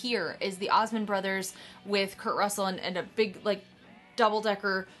song you hear is the Osmond brothers with Kurt Russell and a big like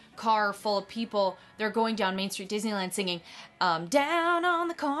double-decker car full of people. They're going down Main Street Disneyland singing down on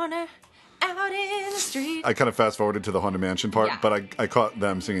the corner, out in the street. I kind of fast forwarded to the Haunted Mansion part, but I caught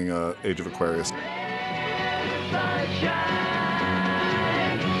them singing Age of Aquarius.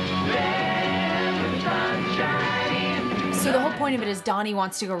 So the whole point of it is Donnie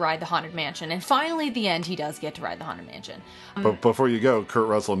wants to go ride the Haunted Mansion, and finally at the end he does get to ride the Haunted Mansion. But before you go, Kurt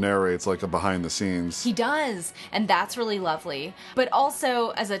Russell narrates like a behind the scenes. He does, and that's really lovely. But also,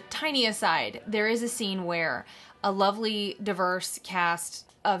 as a tiny aside, there is a scene where a lovely, diverse cast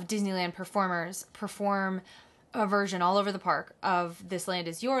of Disneyland performers perform a version all over the park of This Land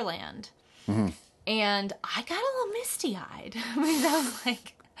Is Your Land. Mm-hmm. And I got a little misty-eyed because I was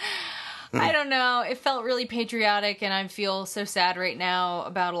like, I don't know, it felt really patriotic, and I feel so sad right now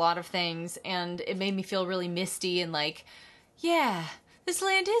about a lot of things, and it made me feel really misty and like, yeah, this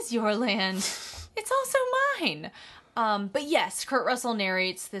land is your land. It's also mine. But yes, Kurt Russell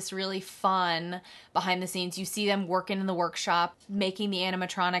narrates this really fun behind the scenes. You see them working in the workshop, making the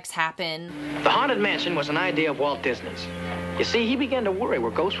animatronics happen. The Haunted Mansion was an idea of Walt Disney's. You see, he began to worry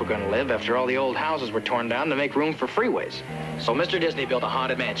where ghosts were going to live after all the old houses were torn down to make room for freeways. So Mr. Disney built a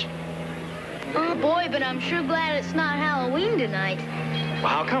Haunted Mansion. Oh boy, but I'm sure glad it's not Halloween tonight. Well,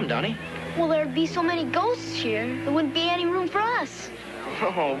 how come, Donnie? Well, there'd be so many ghosts here, there wouldn't be any room for us.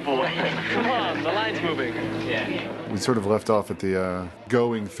 Oh, boy. Come on, the line's moving. Yeah. We sort of left off at the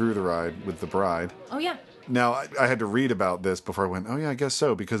going through the ride with the bride. Oh, yeah. Now, I had to read about this before I went, oh, yeah, I guess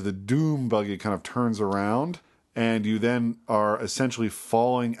so, because the doom buggy kind of turns around, and you then are essentially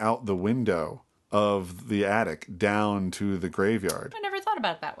falling out the window of the attic down to the graveyard. I never thought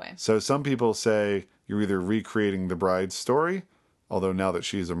about it that way. So some people say you're either recreating the bride's story, although now that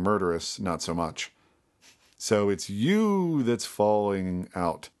she's a murderess, not so much. So it's you that's falling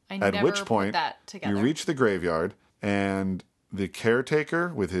out. never At which put point, that together. you reach the graveyard, and the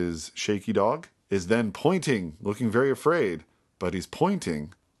caretaker with his shaky dog is then pointing, looking very afraid, but he's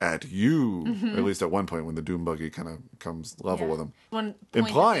pointing at you. Mhm. At least at one point when the doom buggy kind of comes level with him. One point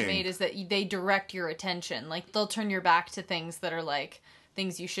Implying that they made is that they direct your attention. Like, they'll turn your back to things that are like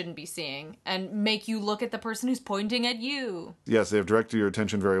things you shouldn't be seeing and make you look at the person who's pointing at you. Yes, they have directed your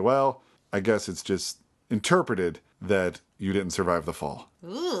attention very well. I guess it's just interpreted that you didn't survive the fall.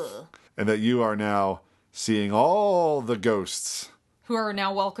 Ugh. And that you are now seeing all the ghosts. Who are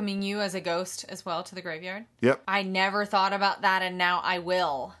now welcoming you as a ghost as well to the graveyard. Yep. I never thought about that, and now I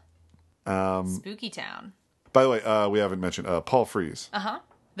will. Spooky Town. By the way, we haven't mentioned Paul Frees.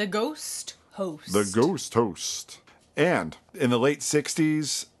 The ghost host. The ghost host. And in the late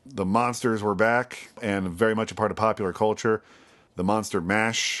 60s, the monsters were back and very much a part of popular culture. The Monster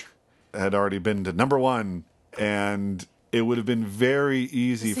Mash had already been to #1, and it would have been very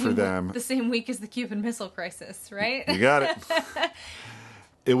easy for them. The same week as the Cuban Missile Crisis, right? You got it.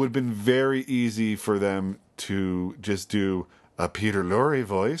 It would have been very easy for them to just do a Peter Lorre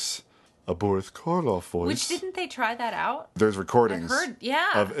voice, a Boris Karloff voice. Which, didn't they try that out? There's recordings. I've heard,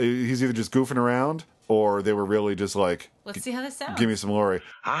 yeah. Of, he's either just goofing around, or they were really just like, Let's see how this sounds. give me some Lorre.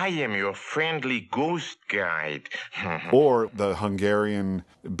 I am your friendly ghost guide. Or the Hungarian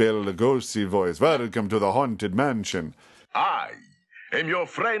Bela Lugosi voice. Welcome to the Haunted Mansion. I am your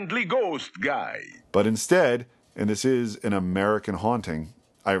friendly ghost guide. But instead, and this is an American haunting,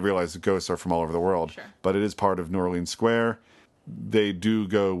 I realize the ghosts are from all over the world, but it is part of New Orleans Square. They do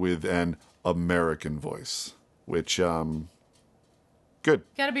go with an American voice, which, good.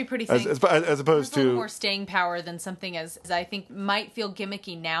 Gotta be pretty As opposed a little to... more staying power than something as I think might feel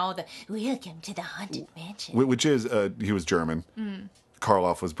gimmicky now. The welcome to the Haunted Mansion. Which is, he was German.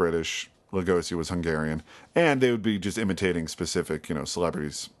 Karloff was British. Lugosi was Hungarian. And they would be just imitating specific,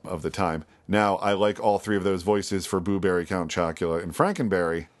 celebrities of the time. Now, I like all three of those voices for Boo Berry, Count Chocula, and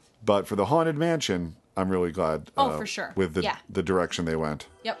Frankenberry. But for the Haunted Mansion, I'm really glad for sure. with the direction they went.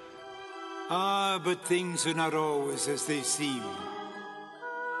 Yep. But things are not always as they seem.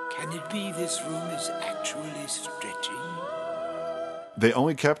 Can it be this room is actually stretching? They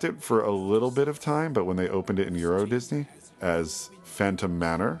only kept it for a little bit of time, but when they opened it in Euro Disney as Phantom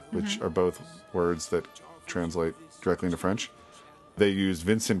Manor, which are both words that translate directly into French, they used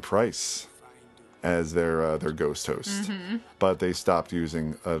Vincent Price as their ghost host. But they stopped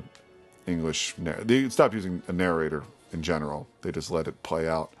using they stopped using a narrator in general. They just let it play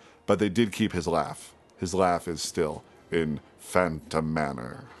out. But they did keep his laugh. His laugh is still in Phantom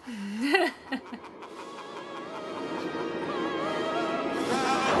Manor.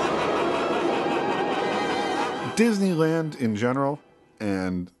 Disneyland in general,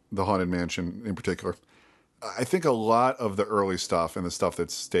 and the Haunted Mansion in particular, I think a lot of the early stuff and the stuff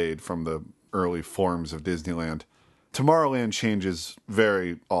that stayed from the early forms of Disneyland, Tomorrowland changes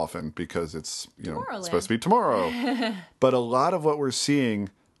very often because it's supposed to be tomorrow. But a lot of what we're seeing,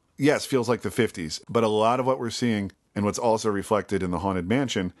 yes, feels like the 50s, but a lot of what we're seeing and what's also reflected in the Haunted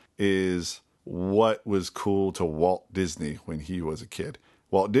Mansion is what was cool to Walt Disney when he was a kid.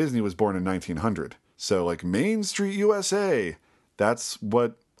 Walt Disney was born in 1900. So like Main Street, USA, that's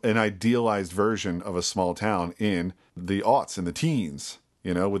what an idealized version of a small town in the aughts, in the teens,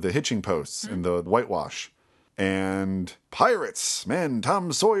 with the hitching posts and the whitewash. And pirates, man,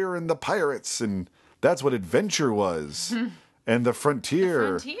 Tom Sawyer and the pirates, and that's what adventure was. And the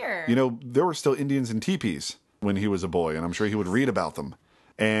frontier. There were still Indians and teepees when he was a boy, and I'm sure he would read about them.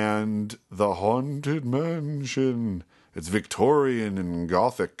 And the Haunted Mansion, it's Victorian and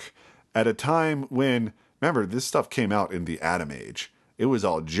Gothic. At a time when, remember, this stuff came out in the Atom Age. It was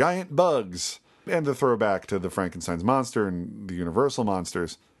all giant bugs. And the throwback to the Frankenstein's monster and the Universal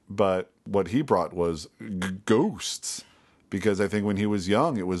monsters. But what he brought was ghosts. Because I think when he was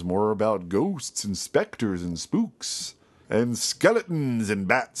young, it was more about ghosts and specters and spooks and skeletons and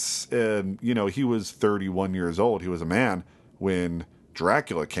bats. And, he was 31 years old. He was a man when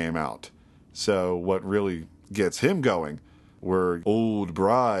Dracula came out. So what really gets him going were old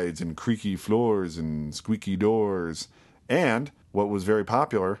brides and creaky floors and squeaky doors. And what was very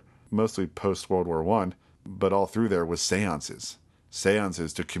popular, mostly post-World War I, but all through there, was seances.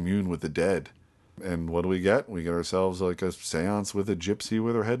 Seances to commune with the dead. And what do we get? We get ourselves like a seance with a gypsy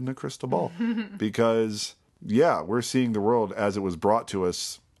with her head in a crystal ball. Because, we're seeing the world as it was brought to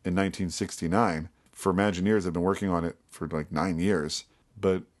us in 1969. For Imagineers, I've been working on it for like 9 years.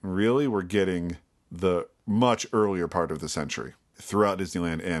 But really, we're getting the much earlier part of the century throughout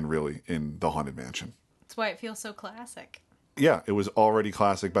Disneyland and really in the Haunted Mansion. That's why it feels so classic. Yeah, it was already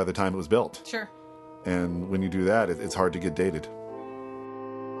classic by the time it was built. Sure. And when you do that, it's hard to get dated.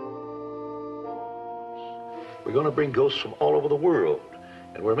 We're going to bring ghosts from all over the world.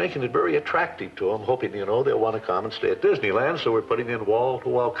 And we're making it very attractive to them, hoping, they'll want to come and stay at Disneyland. So we're putting in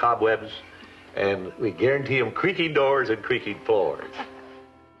wall-to-wall cobwebs, and we guarantee them creaking doors and creaking floors.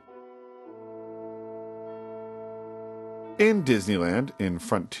 In Disneyland, in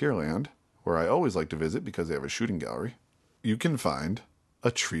Frontierland, where I always like to visit because they have a shooting gallery, you can find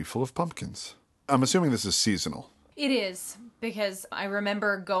a tree full of pumpkins. I'm assuming this is seasonal. It is, because I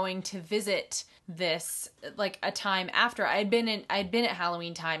remember going to visit this like a time after I'd been at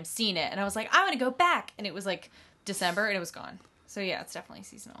Halloween time, seen it, and I was like, I want to go back, and it was like December and it was gone. So yeah, it's definitely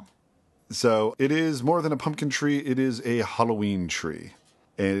seasonal. So it is more than a pumpkin tree, it is a Halloween tree.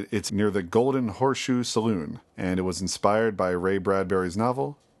 And it's near the Golden Horseshoe Saloon, and it was inspired by Ray Bradbury's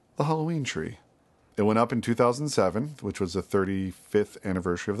novel, The Halloween Tree. It went up in 2007, which was the 35th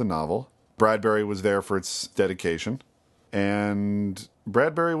anniversary of the novel. Bradbury was there for its dedication, and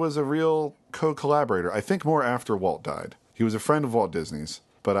Bradbury was a real co-collaborator, I think more after Walt died. He was a friend of Walt Disney's,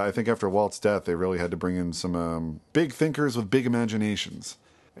 but I think after Walt's death, they really had to bring in some big thinkers with big imaginations,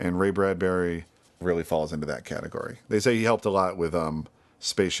 and Ray Bradbury really falls into that category. They say he helped a lot with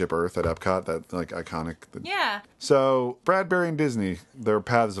Spaceship Earth at Epcot, that like iconic. Yeah. So Bradbury and Disney, their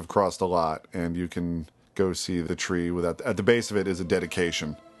paths have crossed a lot, and you can go see the tree. At the base of it is a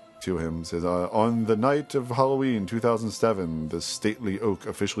dedication to him. It says, on the night of Halloween 2007, the stately oak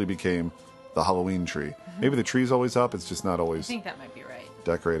officially became the Halloween tree. Mm-hmm. Maybe the tree's always up, it's just not always I think that might be right.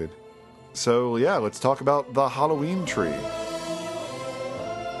 Decorated. So yeah, let's talk about the Halloween tree.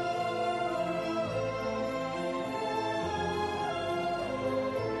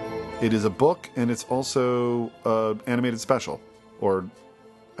 It is a book, and it's also an animated special. Or,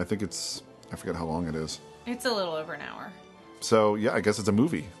 I forget how long it is. It's a little over an hour. So, yeah, I guess it's a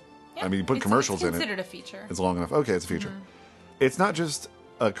movie. Yeah, I mean, you put commercials in it. It's considered a feature. It's long enough. Okay, it's a feature. It's not just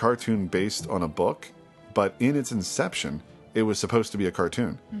a cartoon based on a book, but in its inception, it was supposed to be a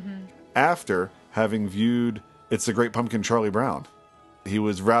cartoon. Mm-hmm. After having viewed It's the Great Pumpkin, Charlie Brown, he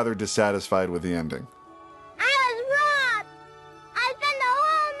was rather dissatisfied with the ending.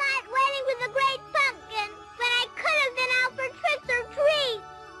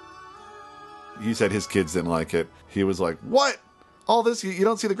 He said his kids didn't like it. He was like, what? All this? You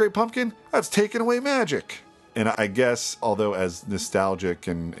don't see the Great Pumpkin? That's taking away magic. And I guess, although as nostalgic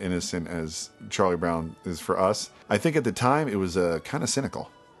and innocent as Charlie Brown is for us, I think at the time it was kind of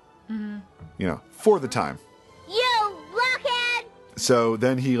cynical. Mm-hmm. For the time. You blockhead! So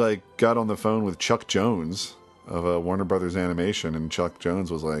then he got on the phone with Chuck Jones of Warner Brothers Animation, and Chuck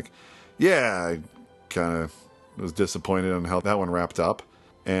Jones was like, yeah, I kind of was disappointed on how that one wrapped up.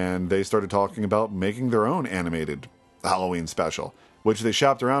 And they started talking about making their own animated Halloween special, which they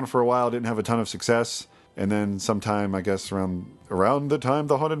shopped around for a while, didn't have a ton of success. And then sometime, I guess, around the time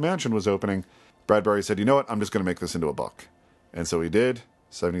the Haunted Mansion was opening, Bradbury said, you know what, I'm just going to make this into a book. And so he did.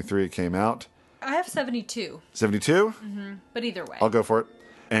 73 it came out. I have 72. 72? Mm-hmm. But either way. I'll go for it.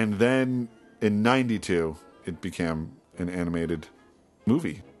 And then in 92, it became an animated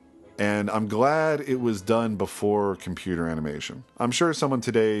movie. And I'm glad it was done before computer animation. I'm sure someone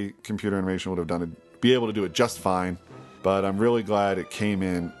today, computer animation would have be able to do it just fine. But I'm really glad it came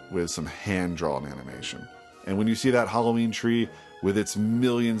in with some hand-drawn animation. And when you see that Halloween tree with its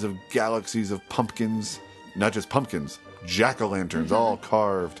millions of galaxies of pumpkins, not just pumpkins, jack-o'-lanterns all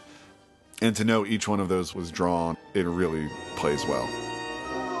carved, and to know each one of those was drawn, it really plays well.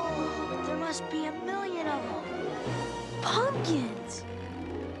 Oh, there must be a million of them. Pumpkins!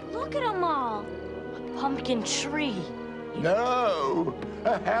 Look at them all. A pumpkin tree. No,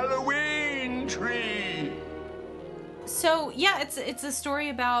 a Halloween tree. So yeah, it's a story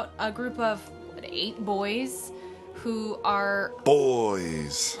about a group of 8 boys who are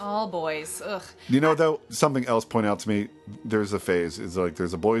boys. All boys. Ugh. Though, something else pointed out to me. There's a phase. It's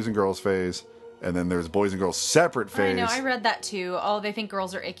there's a boys and girls phase, and then there's boys and girls separate phase. I know. I read that too. Oh, they think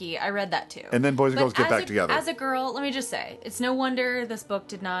girls are icky. I read that too. And then boys and girls get back together. As a girl, let me just say, it's no wonder this book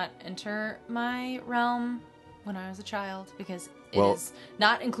did not enter my realm when I was a child, because it is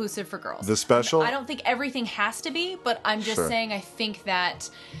not inclusive for girls. The special? I don't think everything has to be, but I'm just Sure. saying I think that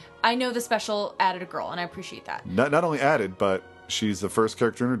I know the special added a girl, and I appreciate that. Not only added, but she's the first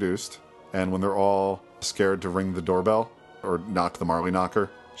character introduced, and when they're all scared to ring the doorbell or knock the Marley knocker,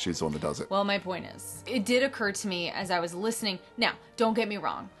 she's the one that does it. Well, my point is, it did occur to me as I was listening. Now, don't get me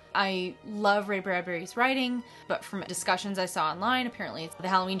wrong. I love Ray Bradbury's writing, but from discussions I saw online, apparently the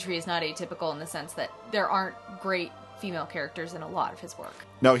Halloween tree is not atypical in the sense that there aren't great female characters in a lot of his work.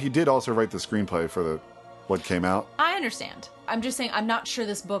 Now, he did also write the screenplay for what came out. I understand. I'm just saying I'm not sure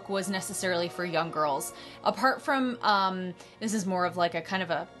this book was necessarily for young girls. Apart from, this is more of a kind of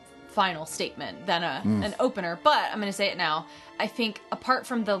a final statement than an opener, but I'm going to say it now. I think apart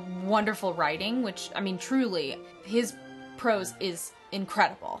from the wonderful writing, which, I mean, truly, his prose is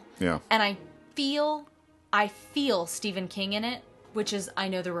incredible. Yeah. And I feel Stephen King in it, which is, I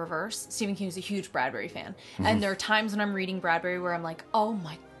know, the reverse. Stephen King is a huge Bradbury fan. And there are times when I'm reading Bradbury where I'm like, oh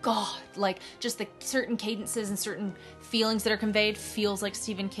my God, like just the certain cadences and certain feelings that are conveyed feels like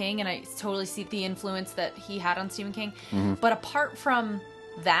Stephen King, and I totally see the influence that he had on Stephen King. But apart from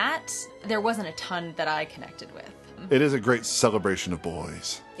that, there wasn't a ton that I connected with. It is a great celebration of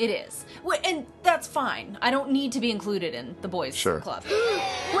boys. It is. And that's fine. I don't need to be included in the boys club.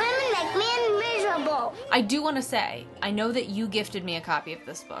 Women make men miserable. I do want to say, I know that you gifted me a copy of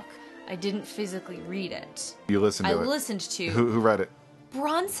this book. I didn't physically read it. You listened to it. I listened to... Who read it?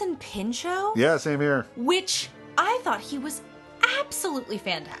 Bronson Pinchot? Yeah, same here. Which I thought he was absolutely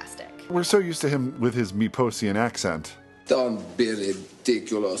fantastic. We're so used to him with his Meposian accent. Don't be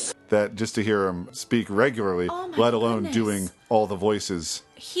ridiculous. That just to hear him speak regularly, let alone doing all the voices.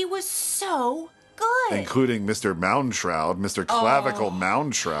 He was so good. Including Mr. Moundshroud, Mr. Clavicle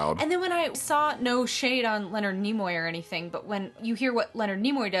Moundshroud. And then when I saw, no shade on Leonard Nimoy or anything, but when you hear what Leonard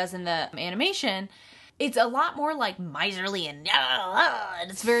Nimoy does in the animation, it's a lot more like miserly and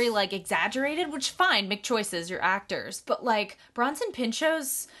it's very like exaggerated, which fine, make choices, you're actors. But like Bronson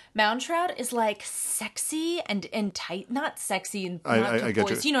Pinchot's Moundshroud is like sexy and tight, not sexy and not I get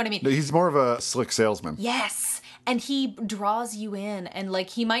voice, you know what I mean? He's more of a slick salesman. Yes. And he draws you in, and like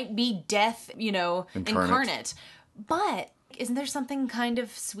he might be death, you know, incarnate. But isn't there something kind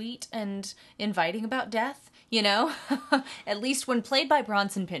of sweet and inviting about death, you know? At least when played by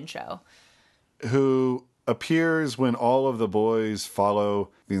Bronson Pinchot. Who appears when all of the boys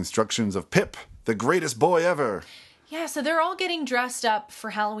follow the instructions of Pip, the greatest boy ever. Yeah, so they're all getting dressed up for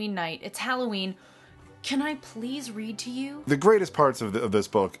Halloween night. It's Halloween. Can I please read to you? The greatest parts of this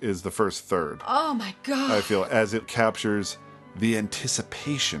book is the first third. Oh my God. I feel, as it captures the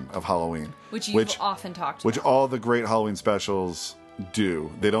anticipation of Halloween. Which you've often talked about. Which all the great Halloween specials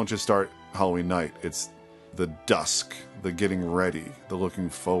do. They don't just start Halloween night. It's the dusk, the getting ready, the looking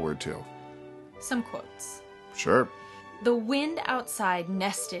forward to. Some quotes. Sure. The wind outside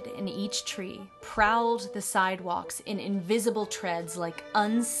nested in each tree, prowled the sidewalks in invisible treads like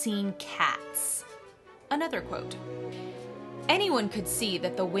unseen cats. Another quote. Anyone could see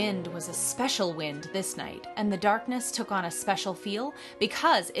that the wind was a special wind this night, and the darkness took on a special feel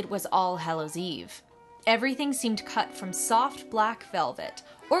because it was All Hallows Eve. Everything seemed cut from soft black velvet,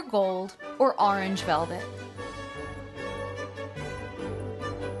 or gold, or orange velvet.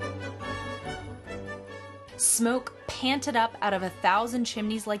 Smoke panted up out of 1,000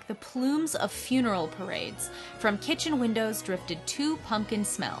 chimneys like the plumes of funeral parades. From kitchen windows drifted 2 pumpkin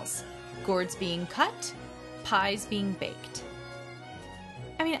smells. Gourds being cut, pies being baked.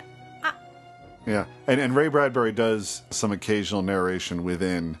 I mean, Yeah, and Ray Bradbury does some occasional narration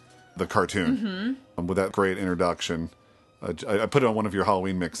within the cartoon. With that great introduction. I put it on one of your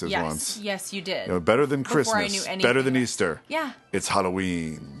Halloween mixes once. Yes, you did. You know, better than Before I Christmas, knew anything. better than Easter. Yeah. It's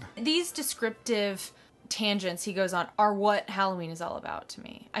Halloween. These descriptive tangents he goes on are what Halloween is all about to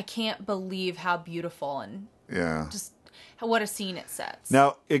me. I can't believe how beautiful and just what a scene it sets.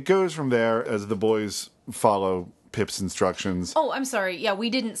 Now, it goes from there as the boys follow Pip's instructions. Oh, I'm sorry. Yeah, we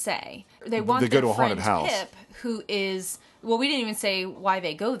didn't say. They want They go their to a friend haunted house. Pip, who is... Well, we didn't even say why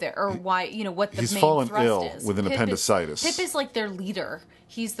they go there, or why, you know, what the He's main fallen thrust ill is. with an Pip appendicitis. Pip is like their leader.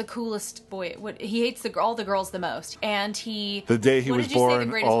 He's the coolest boy. He hates all the girls the most. And he... The day he what was did you say, born,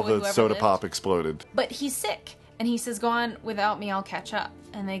 greatest all boy the who ever soda lived? pop exploded. But he's sick. And he says, go on without me, I'll catch up.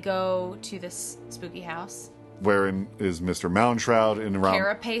 And they go to this spooky house. Wherein is Mr. Moundshroud in around...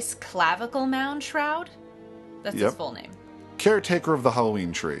 Carapace Clavicle Moundshroud? That's his full name. Caretaker of the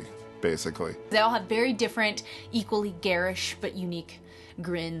Halloween tree, basically. They all have very different, equally garish but unique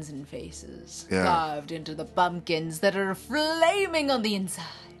grins and faces carved into the pumpkins that are flaming on the inside.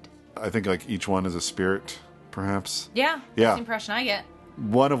 I think like each one is a spirit, perhaps. Yeah, that's the impression I get.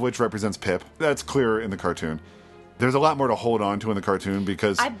 One of which represents Pip. That's clearer in the cartoon. There's a lot more to hold on to in the cartoon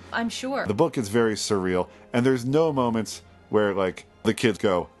because I'm sure the book is very surreal, and there's no moments where like the kids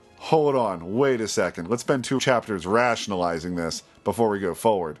go, hold on, wait a second, let's spend 2 chapters rationalizing this before we go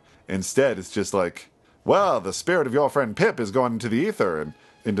forward. Instead, it's just like, well, the spirit of your friend Pip is gone into the ether and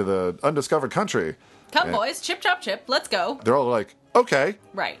into the undiscovered country. Come, boys, chip, chop, chip, let's go. They're all like, okay.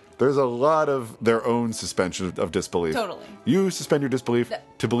 Right. There's a lot of their own suspension of disbelief. Totally. You suspend your disbelief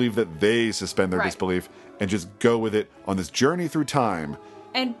to believe that they suspend their disbelief and just go with it on this journey through time.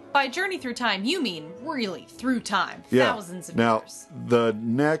 And by journey through time, you mean really through time. Thousands of now, years. the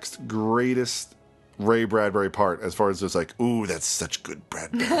next greatest Ray Bradbury part, as far as just like, ooh, that's such good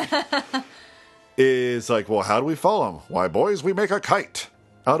Bradbury, is like, well, how do we follow him? Why, boys, we make a kite.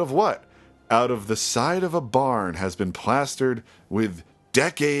 Out of what? Out of the side of a barn has been plastered with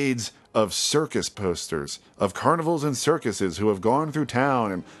decades of circus posters, of carnivals and circuses who have gone through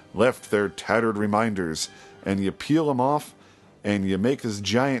town and left their tattered reminders. And you peel them off, and you make this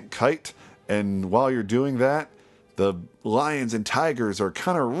giant kite, and while you're doing that, the lions and tigers are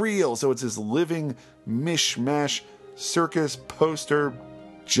kind of real, so it's this living mishmash circus poster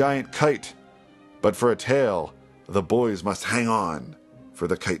giant kite. But for a tail, the boys must hang on, for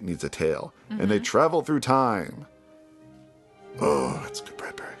the kite needs a tail. And they travel through time. Oh, that's good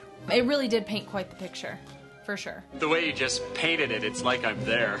Bradbury. It really did paint quite the picture, for sure. The way you just painted it, it's like I'm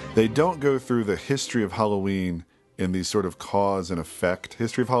there. They don't go through the history of Halloween in the sort of cause and effect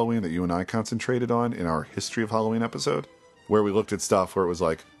history of Halloween that you and I concentrated on in our History of Halloween episode, where we looked at stuff where it was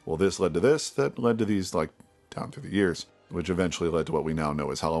like, well, this led to this, that led to these, like, down through the years, which eventually led to what we now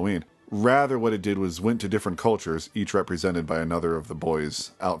know as Halloween. Rather, what it did was went to different cultures, each represented by another of the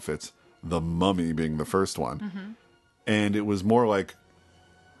boys' outfits, the mummy being the first one. And it was more like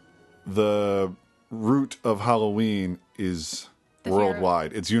the root of Halloween is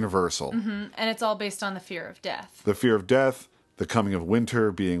worldwide. It's universal. And it's all based on the fear of death. The fear of death, the coming of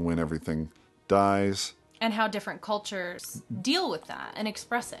winter being when everything dies. And how different cultures deal with that and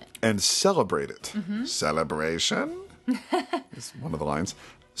express it. And celebrate it. Celebration is one of the lines.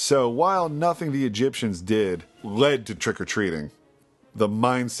 So while nothing the Egyptians did led to trick-or-treating, the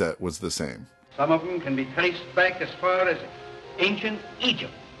mindset was the same. Some of them can be traced back as far as ancient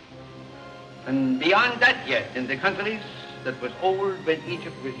Egypt. And beyond that yet, in the countries that was old when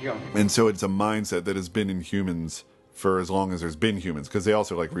Egypt was young. And so it's a mindset that has been in humans for as long as there's been humans, because they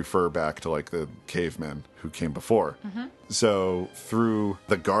also like refer back to like the cavemen who came before. So through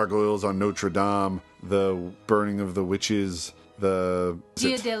the gargoyles on Notre Dame, the burning of the witches, the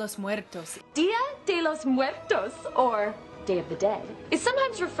Dia de los Muertos. Dia de los Muertos, or Day of the Dead, is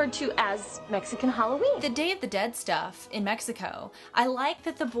sometimes referred to as Mexican Halloween. The Day of the Dead stuff in Mexico, I like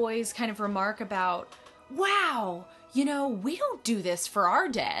that the boys kind of remark about, wow, you know, we don't do this for our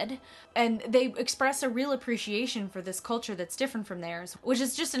dead. And they express a real appreciation for this culture that's different from theirs, which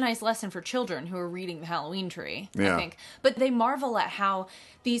is just a nice lesson for children who are reading the Halloween Tree, I think. But they marvel at how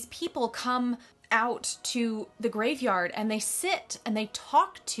these people come out to the graveyard and they sit and they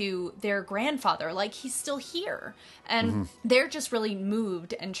talk to their grandfather like he's still here. And they're just really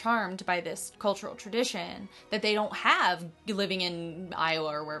moved and charmed by this cultural tradition that they don't have living in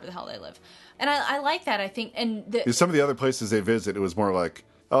Iowa or wherever the hell they live. And I like that, I think. And some of the other places they visit, it was more like,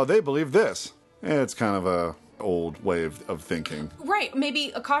 oh, they believe this. It's kind of a old way of thinking. Right,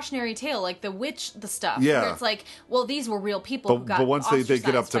 maybe a cautionary tale, like the witch, the stuff. Yeah. Where it's like, well, these were real people who got but once they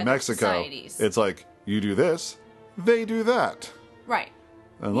get up to ostracized by their Mexico, societies. it's like, you do this, they do that. Right.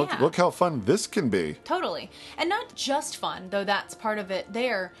 And look how fun this can be. Totally. And not just fun, though that's part of it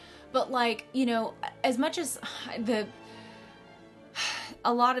there, but like, you know, as much as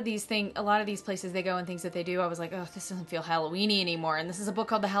a lot of these places they go and things that they do, I was like, oh, this doesn't feel Halloween-y anymore. And this is a book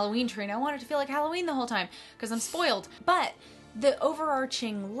called The Halloween Tree, and I want it to feel like Halloween the whole time because I'm spoiled. But the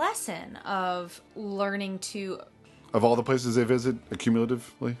overarching lesson of learning to... Of all the places they visit,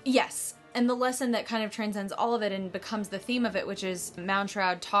 accumulatively? Yes. And the lesson that kind of transcends all of it and becomes the theme of it, which is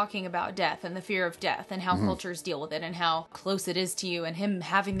Moundshroud talking about death and the fear of death and how cultures deal with it and how close it is to you and him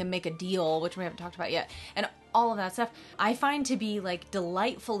having them make a deal, which we haven't talked about yet, and all of that stuff, I find to be like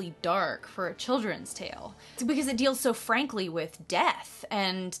delightfully dark for a children's tale. It's because it deals so frankly with death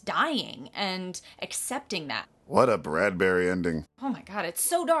and dying and accepting that. What a Bradbury ending. Oh my God, it's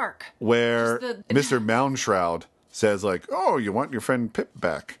so dark. Where Mr. Moundshroud says like, oh, you want your friend Pip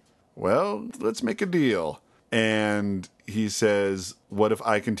back? Well, let's make a deal. And he says, what if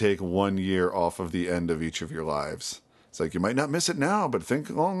I can take 1 year off of the end of each of your lives? It's like, you might not miss it now, but think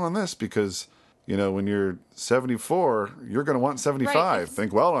long on this because, you know, when you're 74, you're going to want 75. Right.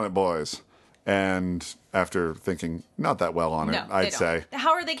 Think well on it, boys. And after thinking not that well on it, I'd say.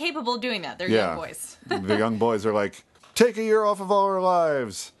 How are they capable of doing that? They're young boys. The young boys are like, take a year off of all our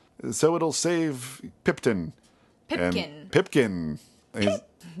lives so it'll save Pipkin. Pipkin.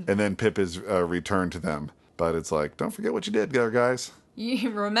 And then Pip is returned to them. But it's like, don't forget what you did there, guys. You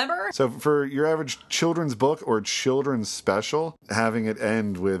remember? So for your average children's book or children's special, having it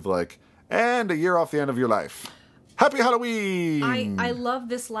end with like, and a year off the end of your life. Happy Halloween! I love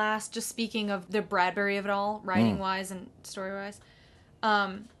this last, just speaking of the Bradbury of it all, writing-wise and story-wise.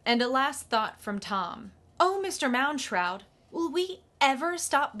 And a last thought from Tom. Oh, Mr. Moundshroud, will we ever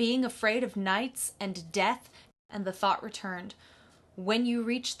stop being afraid of nights and death? And the thought returned, When you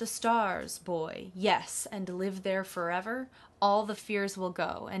reach the stars, boy, yes, and live there forever, all the fears will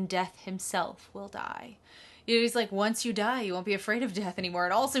go, and death himself will die. He's like, once you die, you won't be afraid of death anymore.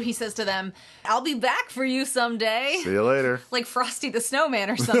 And also he says to them, I'll be back for you someday. See you later. Like Frosty the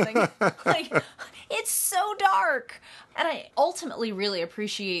Snowman or something. Like, it's so dark. And I ultimately really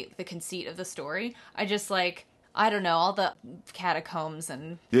appreciate the conceit of the story. I just like, I don't know, all the catacombs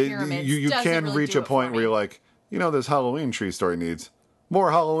and pyramids. You doesn't can really reach do a it point for where me. you're like, you know, this Halloween tree story needs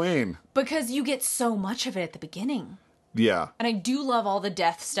more Halloween. Because you get so much of it at the beginning. Yeah. And I do love all the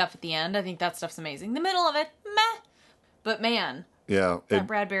death stuff at the end. I think that stuff's amazing. The middle of it, meh. But man, Yeah. that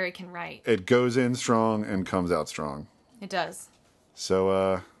Bradbury can write. It goes in strong and comes out strong. It does.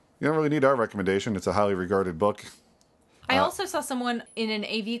 So, you don't really need our recommendation. It's a highly regarded book. I also saw someone in an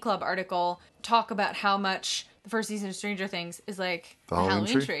AV Club article talk about how much the first season of Stranger Things is like The a Halloween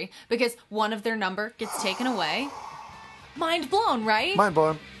Halloween tree? tree. Because one of their number gets taken away. Mind blown, right? Mind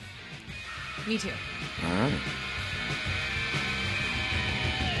blown. Me too. All right.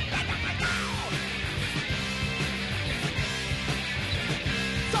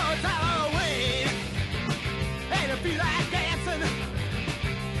 So it's Halloween, and you feel like dancing,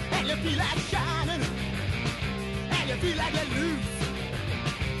 and you feel like shining, and you feel like you're loose.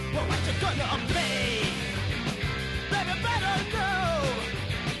 Well, what you gonna be? Better know,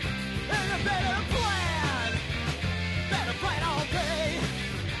 and you better plan all day,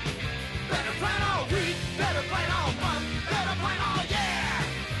 better plan all week, better plan all month, better plan all year.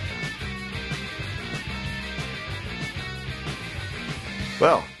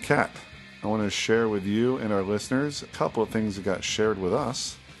 Well, Kat, I want to share with you and our listeners a couple of things that got shared with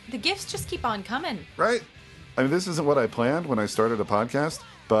us. The gifts just keep on coming. Right? I mean, this isn't what I planned when I started a podcast,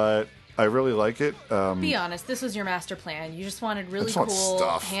 but I really like it. Be honest, this was your master plan. You just wanted really just want cool,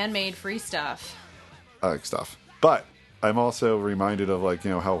 stuff. handmade, free stuff. I like stuff. But I'm also reminded of, like,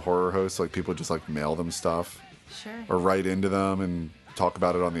 you know, how horror hosts, like, people just, like, mail them stuff. Sure. Or write into them and talk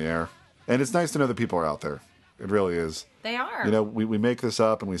about it on the air. And it's nice to know that people are out there. It really is. They are. You know, we make this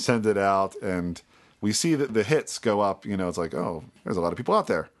up and we send it out and we see that the hits go up. You know, it's like, oh, there's a lot of people out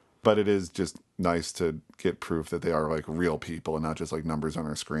there. But it is just nice to get proof that they are like real people and not just like numbers on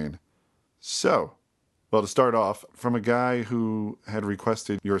our screen. So, well, to start off, from a guy who had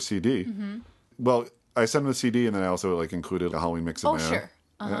requested your CD. Mm-hmm. Well, I sent him the CD and then I also like included a Halloween mix of my own. Sure.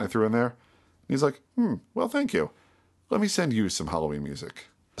 Uh-huh. I threw in there. And he's like, well, thank you. Let me send you some Halloween music.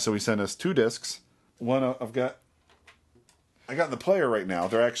 So he sent us 2 discs. One I got in the player right now.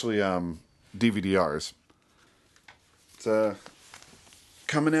 They're actually DVD-Rs. It's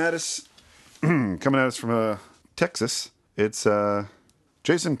coming at us from Texas. It's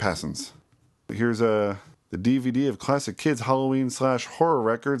Jason Passons. Here's the DVD of classic kids Halloween/horror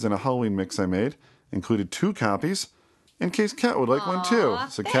records and a Halloween mix I made. Included 2 copies in case Kat would like one too.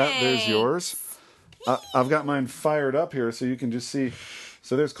 So Kat, there's yours. I've got mine fired up here so you can just see.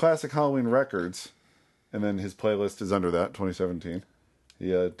 So there's classic Halloween records. And then his playlist is under that, 2017.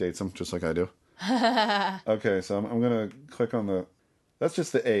 He dates them just like I do. Okay, so I'm going to click on the... That's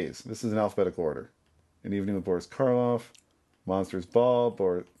just the A's. This is in alphabetical order. An Evening with Boris Karloff, Monsters Ball,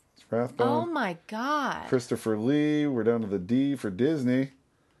 Boris Rathbone. Oh my God. Christopher Lee, we're down to the D for Disney.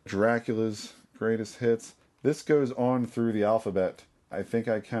 Dracula's Greatest Hits. This goes on through the alphabet. I think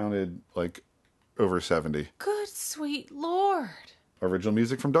I counted like over 70. Good sweet Lord. Original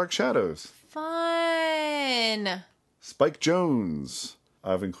music from Dark Shadows. Fun. Spike Jones.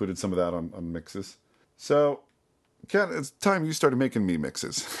 I've included some of that on mixes. So, Kat, it's time you started making me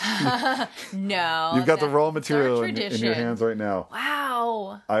mixes. No. You've got the raw that's our material in your tradition. hands right now.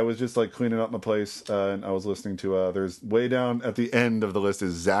 Wow. I was just like cleaning up my place and I was listening to, there's way down at the end of the list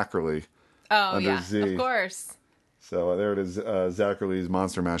is Zachary. Oh, under yeah, Z. of course. So there it is, Zachary's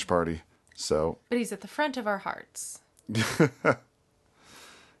Monster Mash Party. So. But he's at the front of our hearts.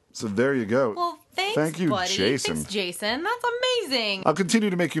 So there you go. Well, thanks, Thank you, buddy. Jason. Thanks, Jason. That's amazing. I'll continue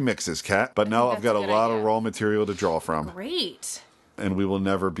to make you mixes, Kat, but now I've got a lot of raw material to draw from. Great. And we will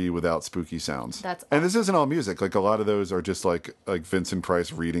never be without spooky sounds. That's And this isn't all music. Like a lot of those are just like Vincent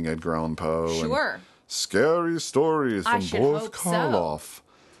Price reading Edgar Allan Poe. Sure. And scary stories I from should Boris hope so. Karloff.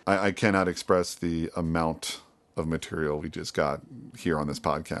 I cannot express the amount of material we just got here on this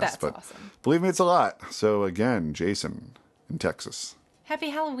podcast. That's but awesome. Believe me, it's a lot. So again, Jason in Texas. Happy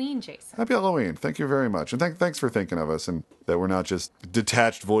Halloween, Jason. Happy Halloween. Thank you very much. And thanks for thinking of us and that we're not just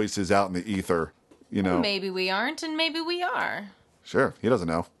detached voices out in the ether, you know. Maybe we aren't, and maybe we are. Sure, he doesn't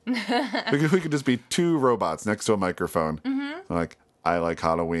know. we could just be 2 robots next to a microphone. Mm-hmm. Like, I like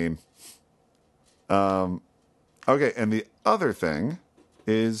Halloween. Okay, and the other thing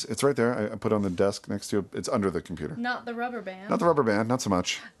it's right there. I put it on the desk next to it. It's under the computer. Not the rubber band. Not the rubber band, not so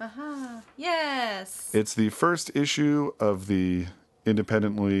much. Yes. It's the first issue of the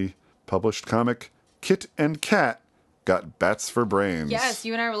independently published comic Kit and Kat Got Bats for Brains. Yes,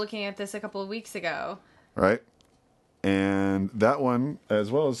 you and I were looking at this a couple of weeks ago. Right? And that one,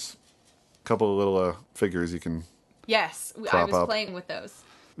 as well as a couple of little figures you can Yes, I prop was up. playing with those.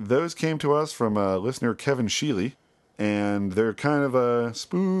 Those came to us from listener Kevin Sheely, and they're kind of a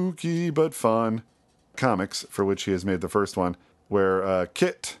spooky but fun comics, for which he has made the first one, where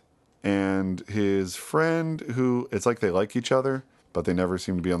Kit and his friend, who it's like they like each other, but they never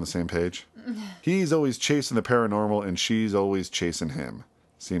seem to be on the same page. He's always chasing the paranormal, and she's always chasing him.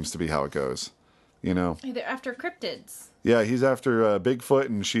 Seems to be how it goes. You know? They're after cryptids. Yeah, he's after Bigfoot,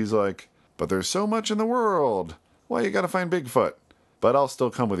 and she's like, but there's so much in the world. Why you gotta find Bigfoot? But I'll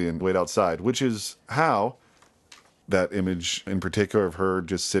still come with you and wait outside, which is how that image in particular of her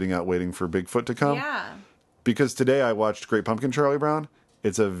just sitting out waiting for Bigfoot to come. Yeah. Because today I watched Great Pumpkin, Charlie Brown.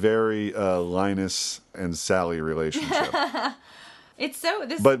 It's a very Linus and Sally relationship. It's so...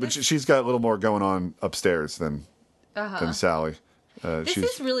 But she's got a little more going on upstairs than Uh-huh. Sally. This She's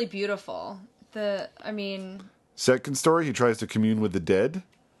is really beautiful. second story, he tries to commune with the dead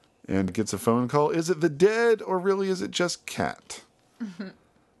and gets a phone call. Is it the dead or really is it just Kat?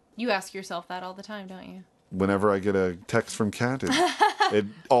 You ask yourself that all the time, don't you? Whenever I get a text from Kat, it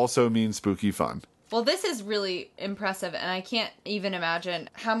also means spooky fun. Well, this is really impressive, and I can't even imagine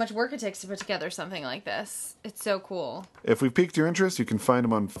how much work it takes to put together something like this. It's so cool. If we've piqued your interest, you can find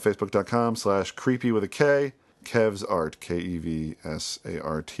him on facebook.com/creepy with a K. Kev's Art,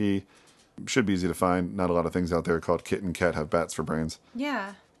 Kevsart. Should be easy to find. Not a lot of things out there called Kit and Kat Have Bats for Brains.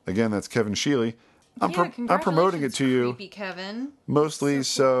 Yeah. Again, that's Kevin Sheely. I'm Congratulations, promoting it to you. Creepy Kevin. Mostly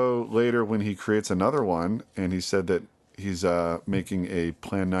so later when he creates another one, and he said that he's making a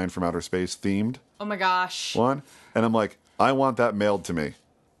Plan 9 from Outer Space themed Oh my gosh. one. And I'm like, I want that mailed to me.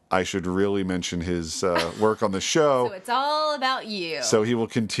 I should really mention his work on the show. So it's all about you. So he will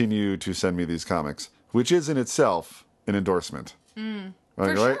continue to send me these comics, which is in itself an endorsement.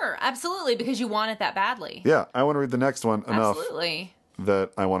 For sure. Absolutely, because you want it that badly. Yeah, I want to read the next one enough Absolutely.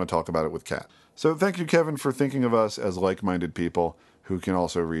 that I want to talk about it with Kat. So thank you, Kevin, for thinking of us as like-minded people who can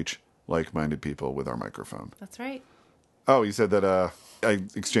also reach like-minded people with our microphone. That's right. Oh, he said that I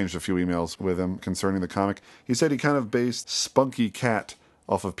exchanged a few emails with him concerning the comic. He said he kind of based Spunky Cat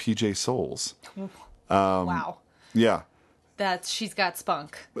off of PJ Souls. Wow. Yeah, She's got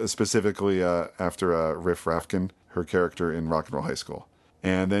spunk. specifically after Riff Raffkin, her character in Rock and Roll High School.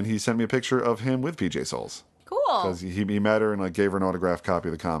 And then he sent me a picture of him with PJ Souls. Cool. Because he met her and like gave her an autographed copy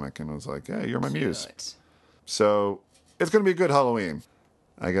of the comic and was like, hey, you're my muse. So it's going to be a good Halloween.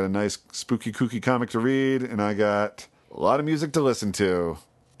 I got a nice spooky kooky comic to read, and I got a lot of music to listen to.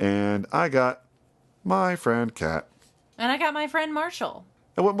 And I got my friend Kat. And I got my friend Marshall.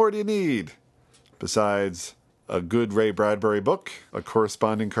 And what more do you need? Besides a good Ray Bradbury book, a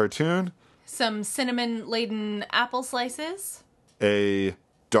corresponding cartoon, Some cinnamon-laden apple slices. a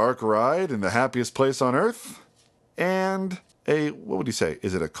dark ride in the happiest place on earth, and what would you say?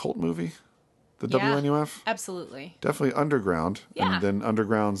 Is it a cult movie? The WNUF? Absolutely. Definitely Underground. Yeah. And then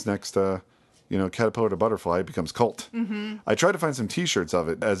Underground's next, Caterpillar to Butterfly, it becomes cult. Mm-hmm. I tried to find some t-shirts of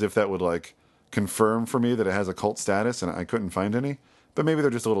it as if that would like confirm for me that it has a cult status, and I couldn't find any. But maybe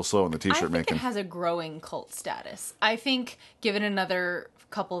they're just a little slow in the t-shirt I think making. it has a growing cult status. I think give it another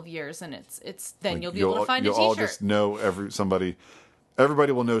couple of years and it's then Like, you'll be able to find a you'll t-shirt. all just know everybody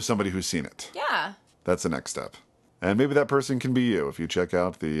will know somebody who's seen it. Yeah. That's the next step. And maybe that person can be you if you check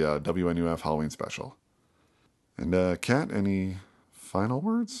out the WNUF Halloween special. And Kat, any final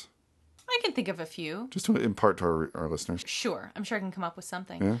words? I can think of a few. Just to impart to our listeners. Sure. I'm sure I can come up with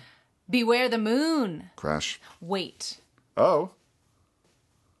something. Yeah. Beware the moon. Crash. Wait. Oh.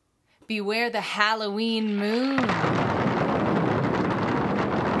 Beware the Halloween moon.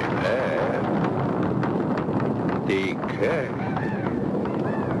 DK.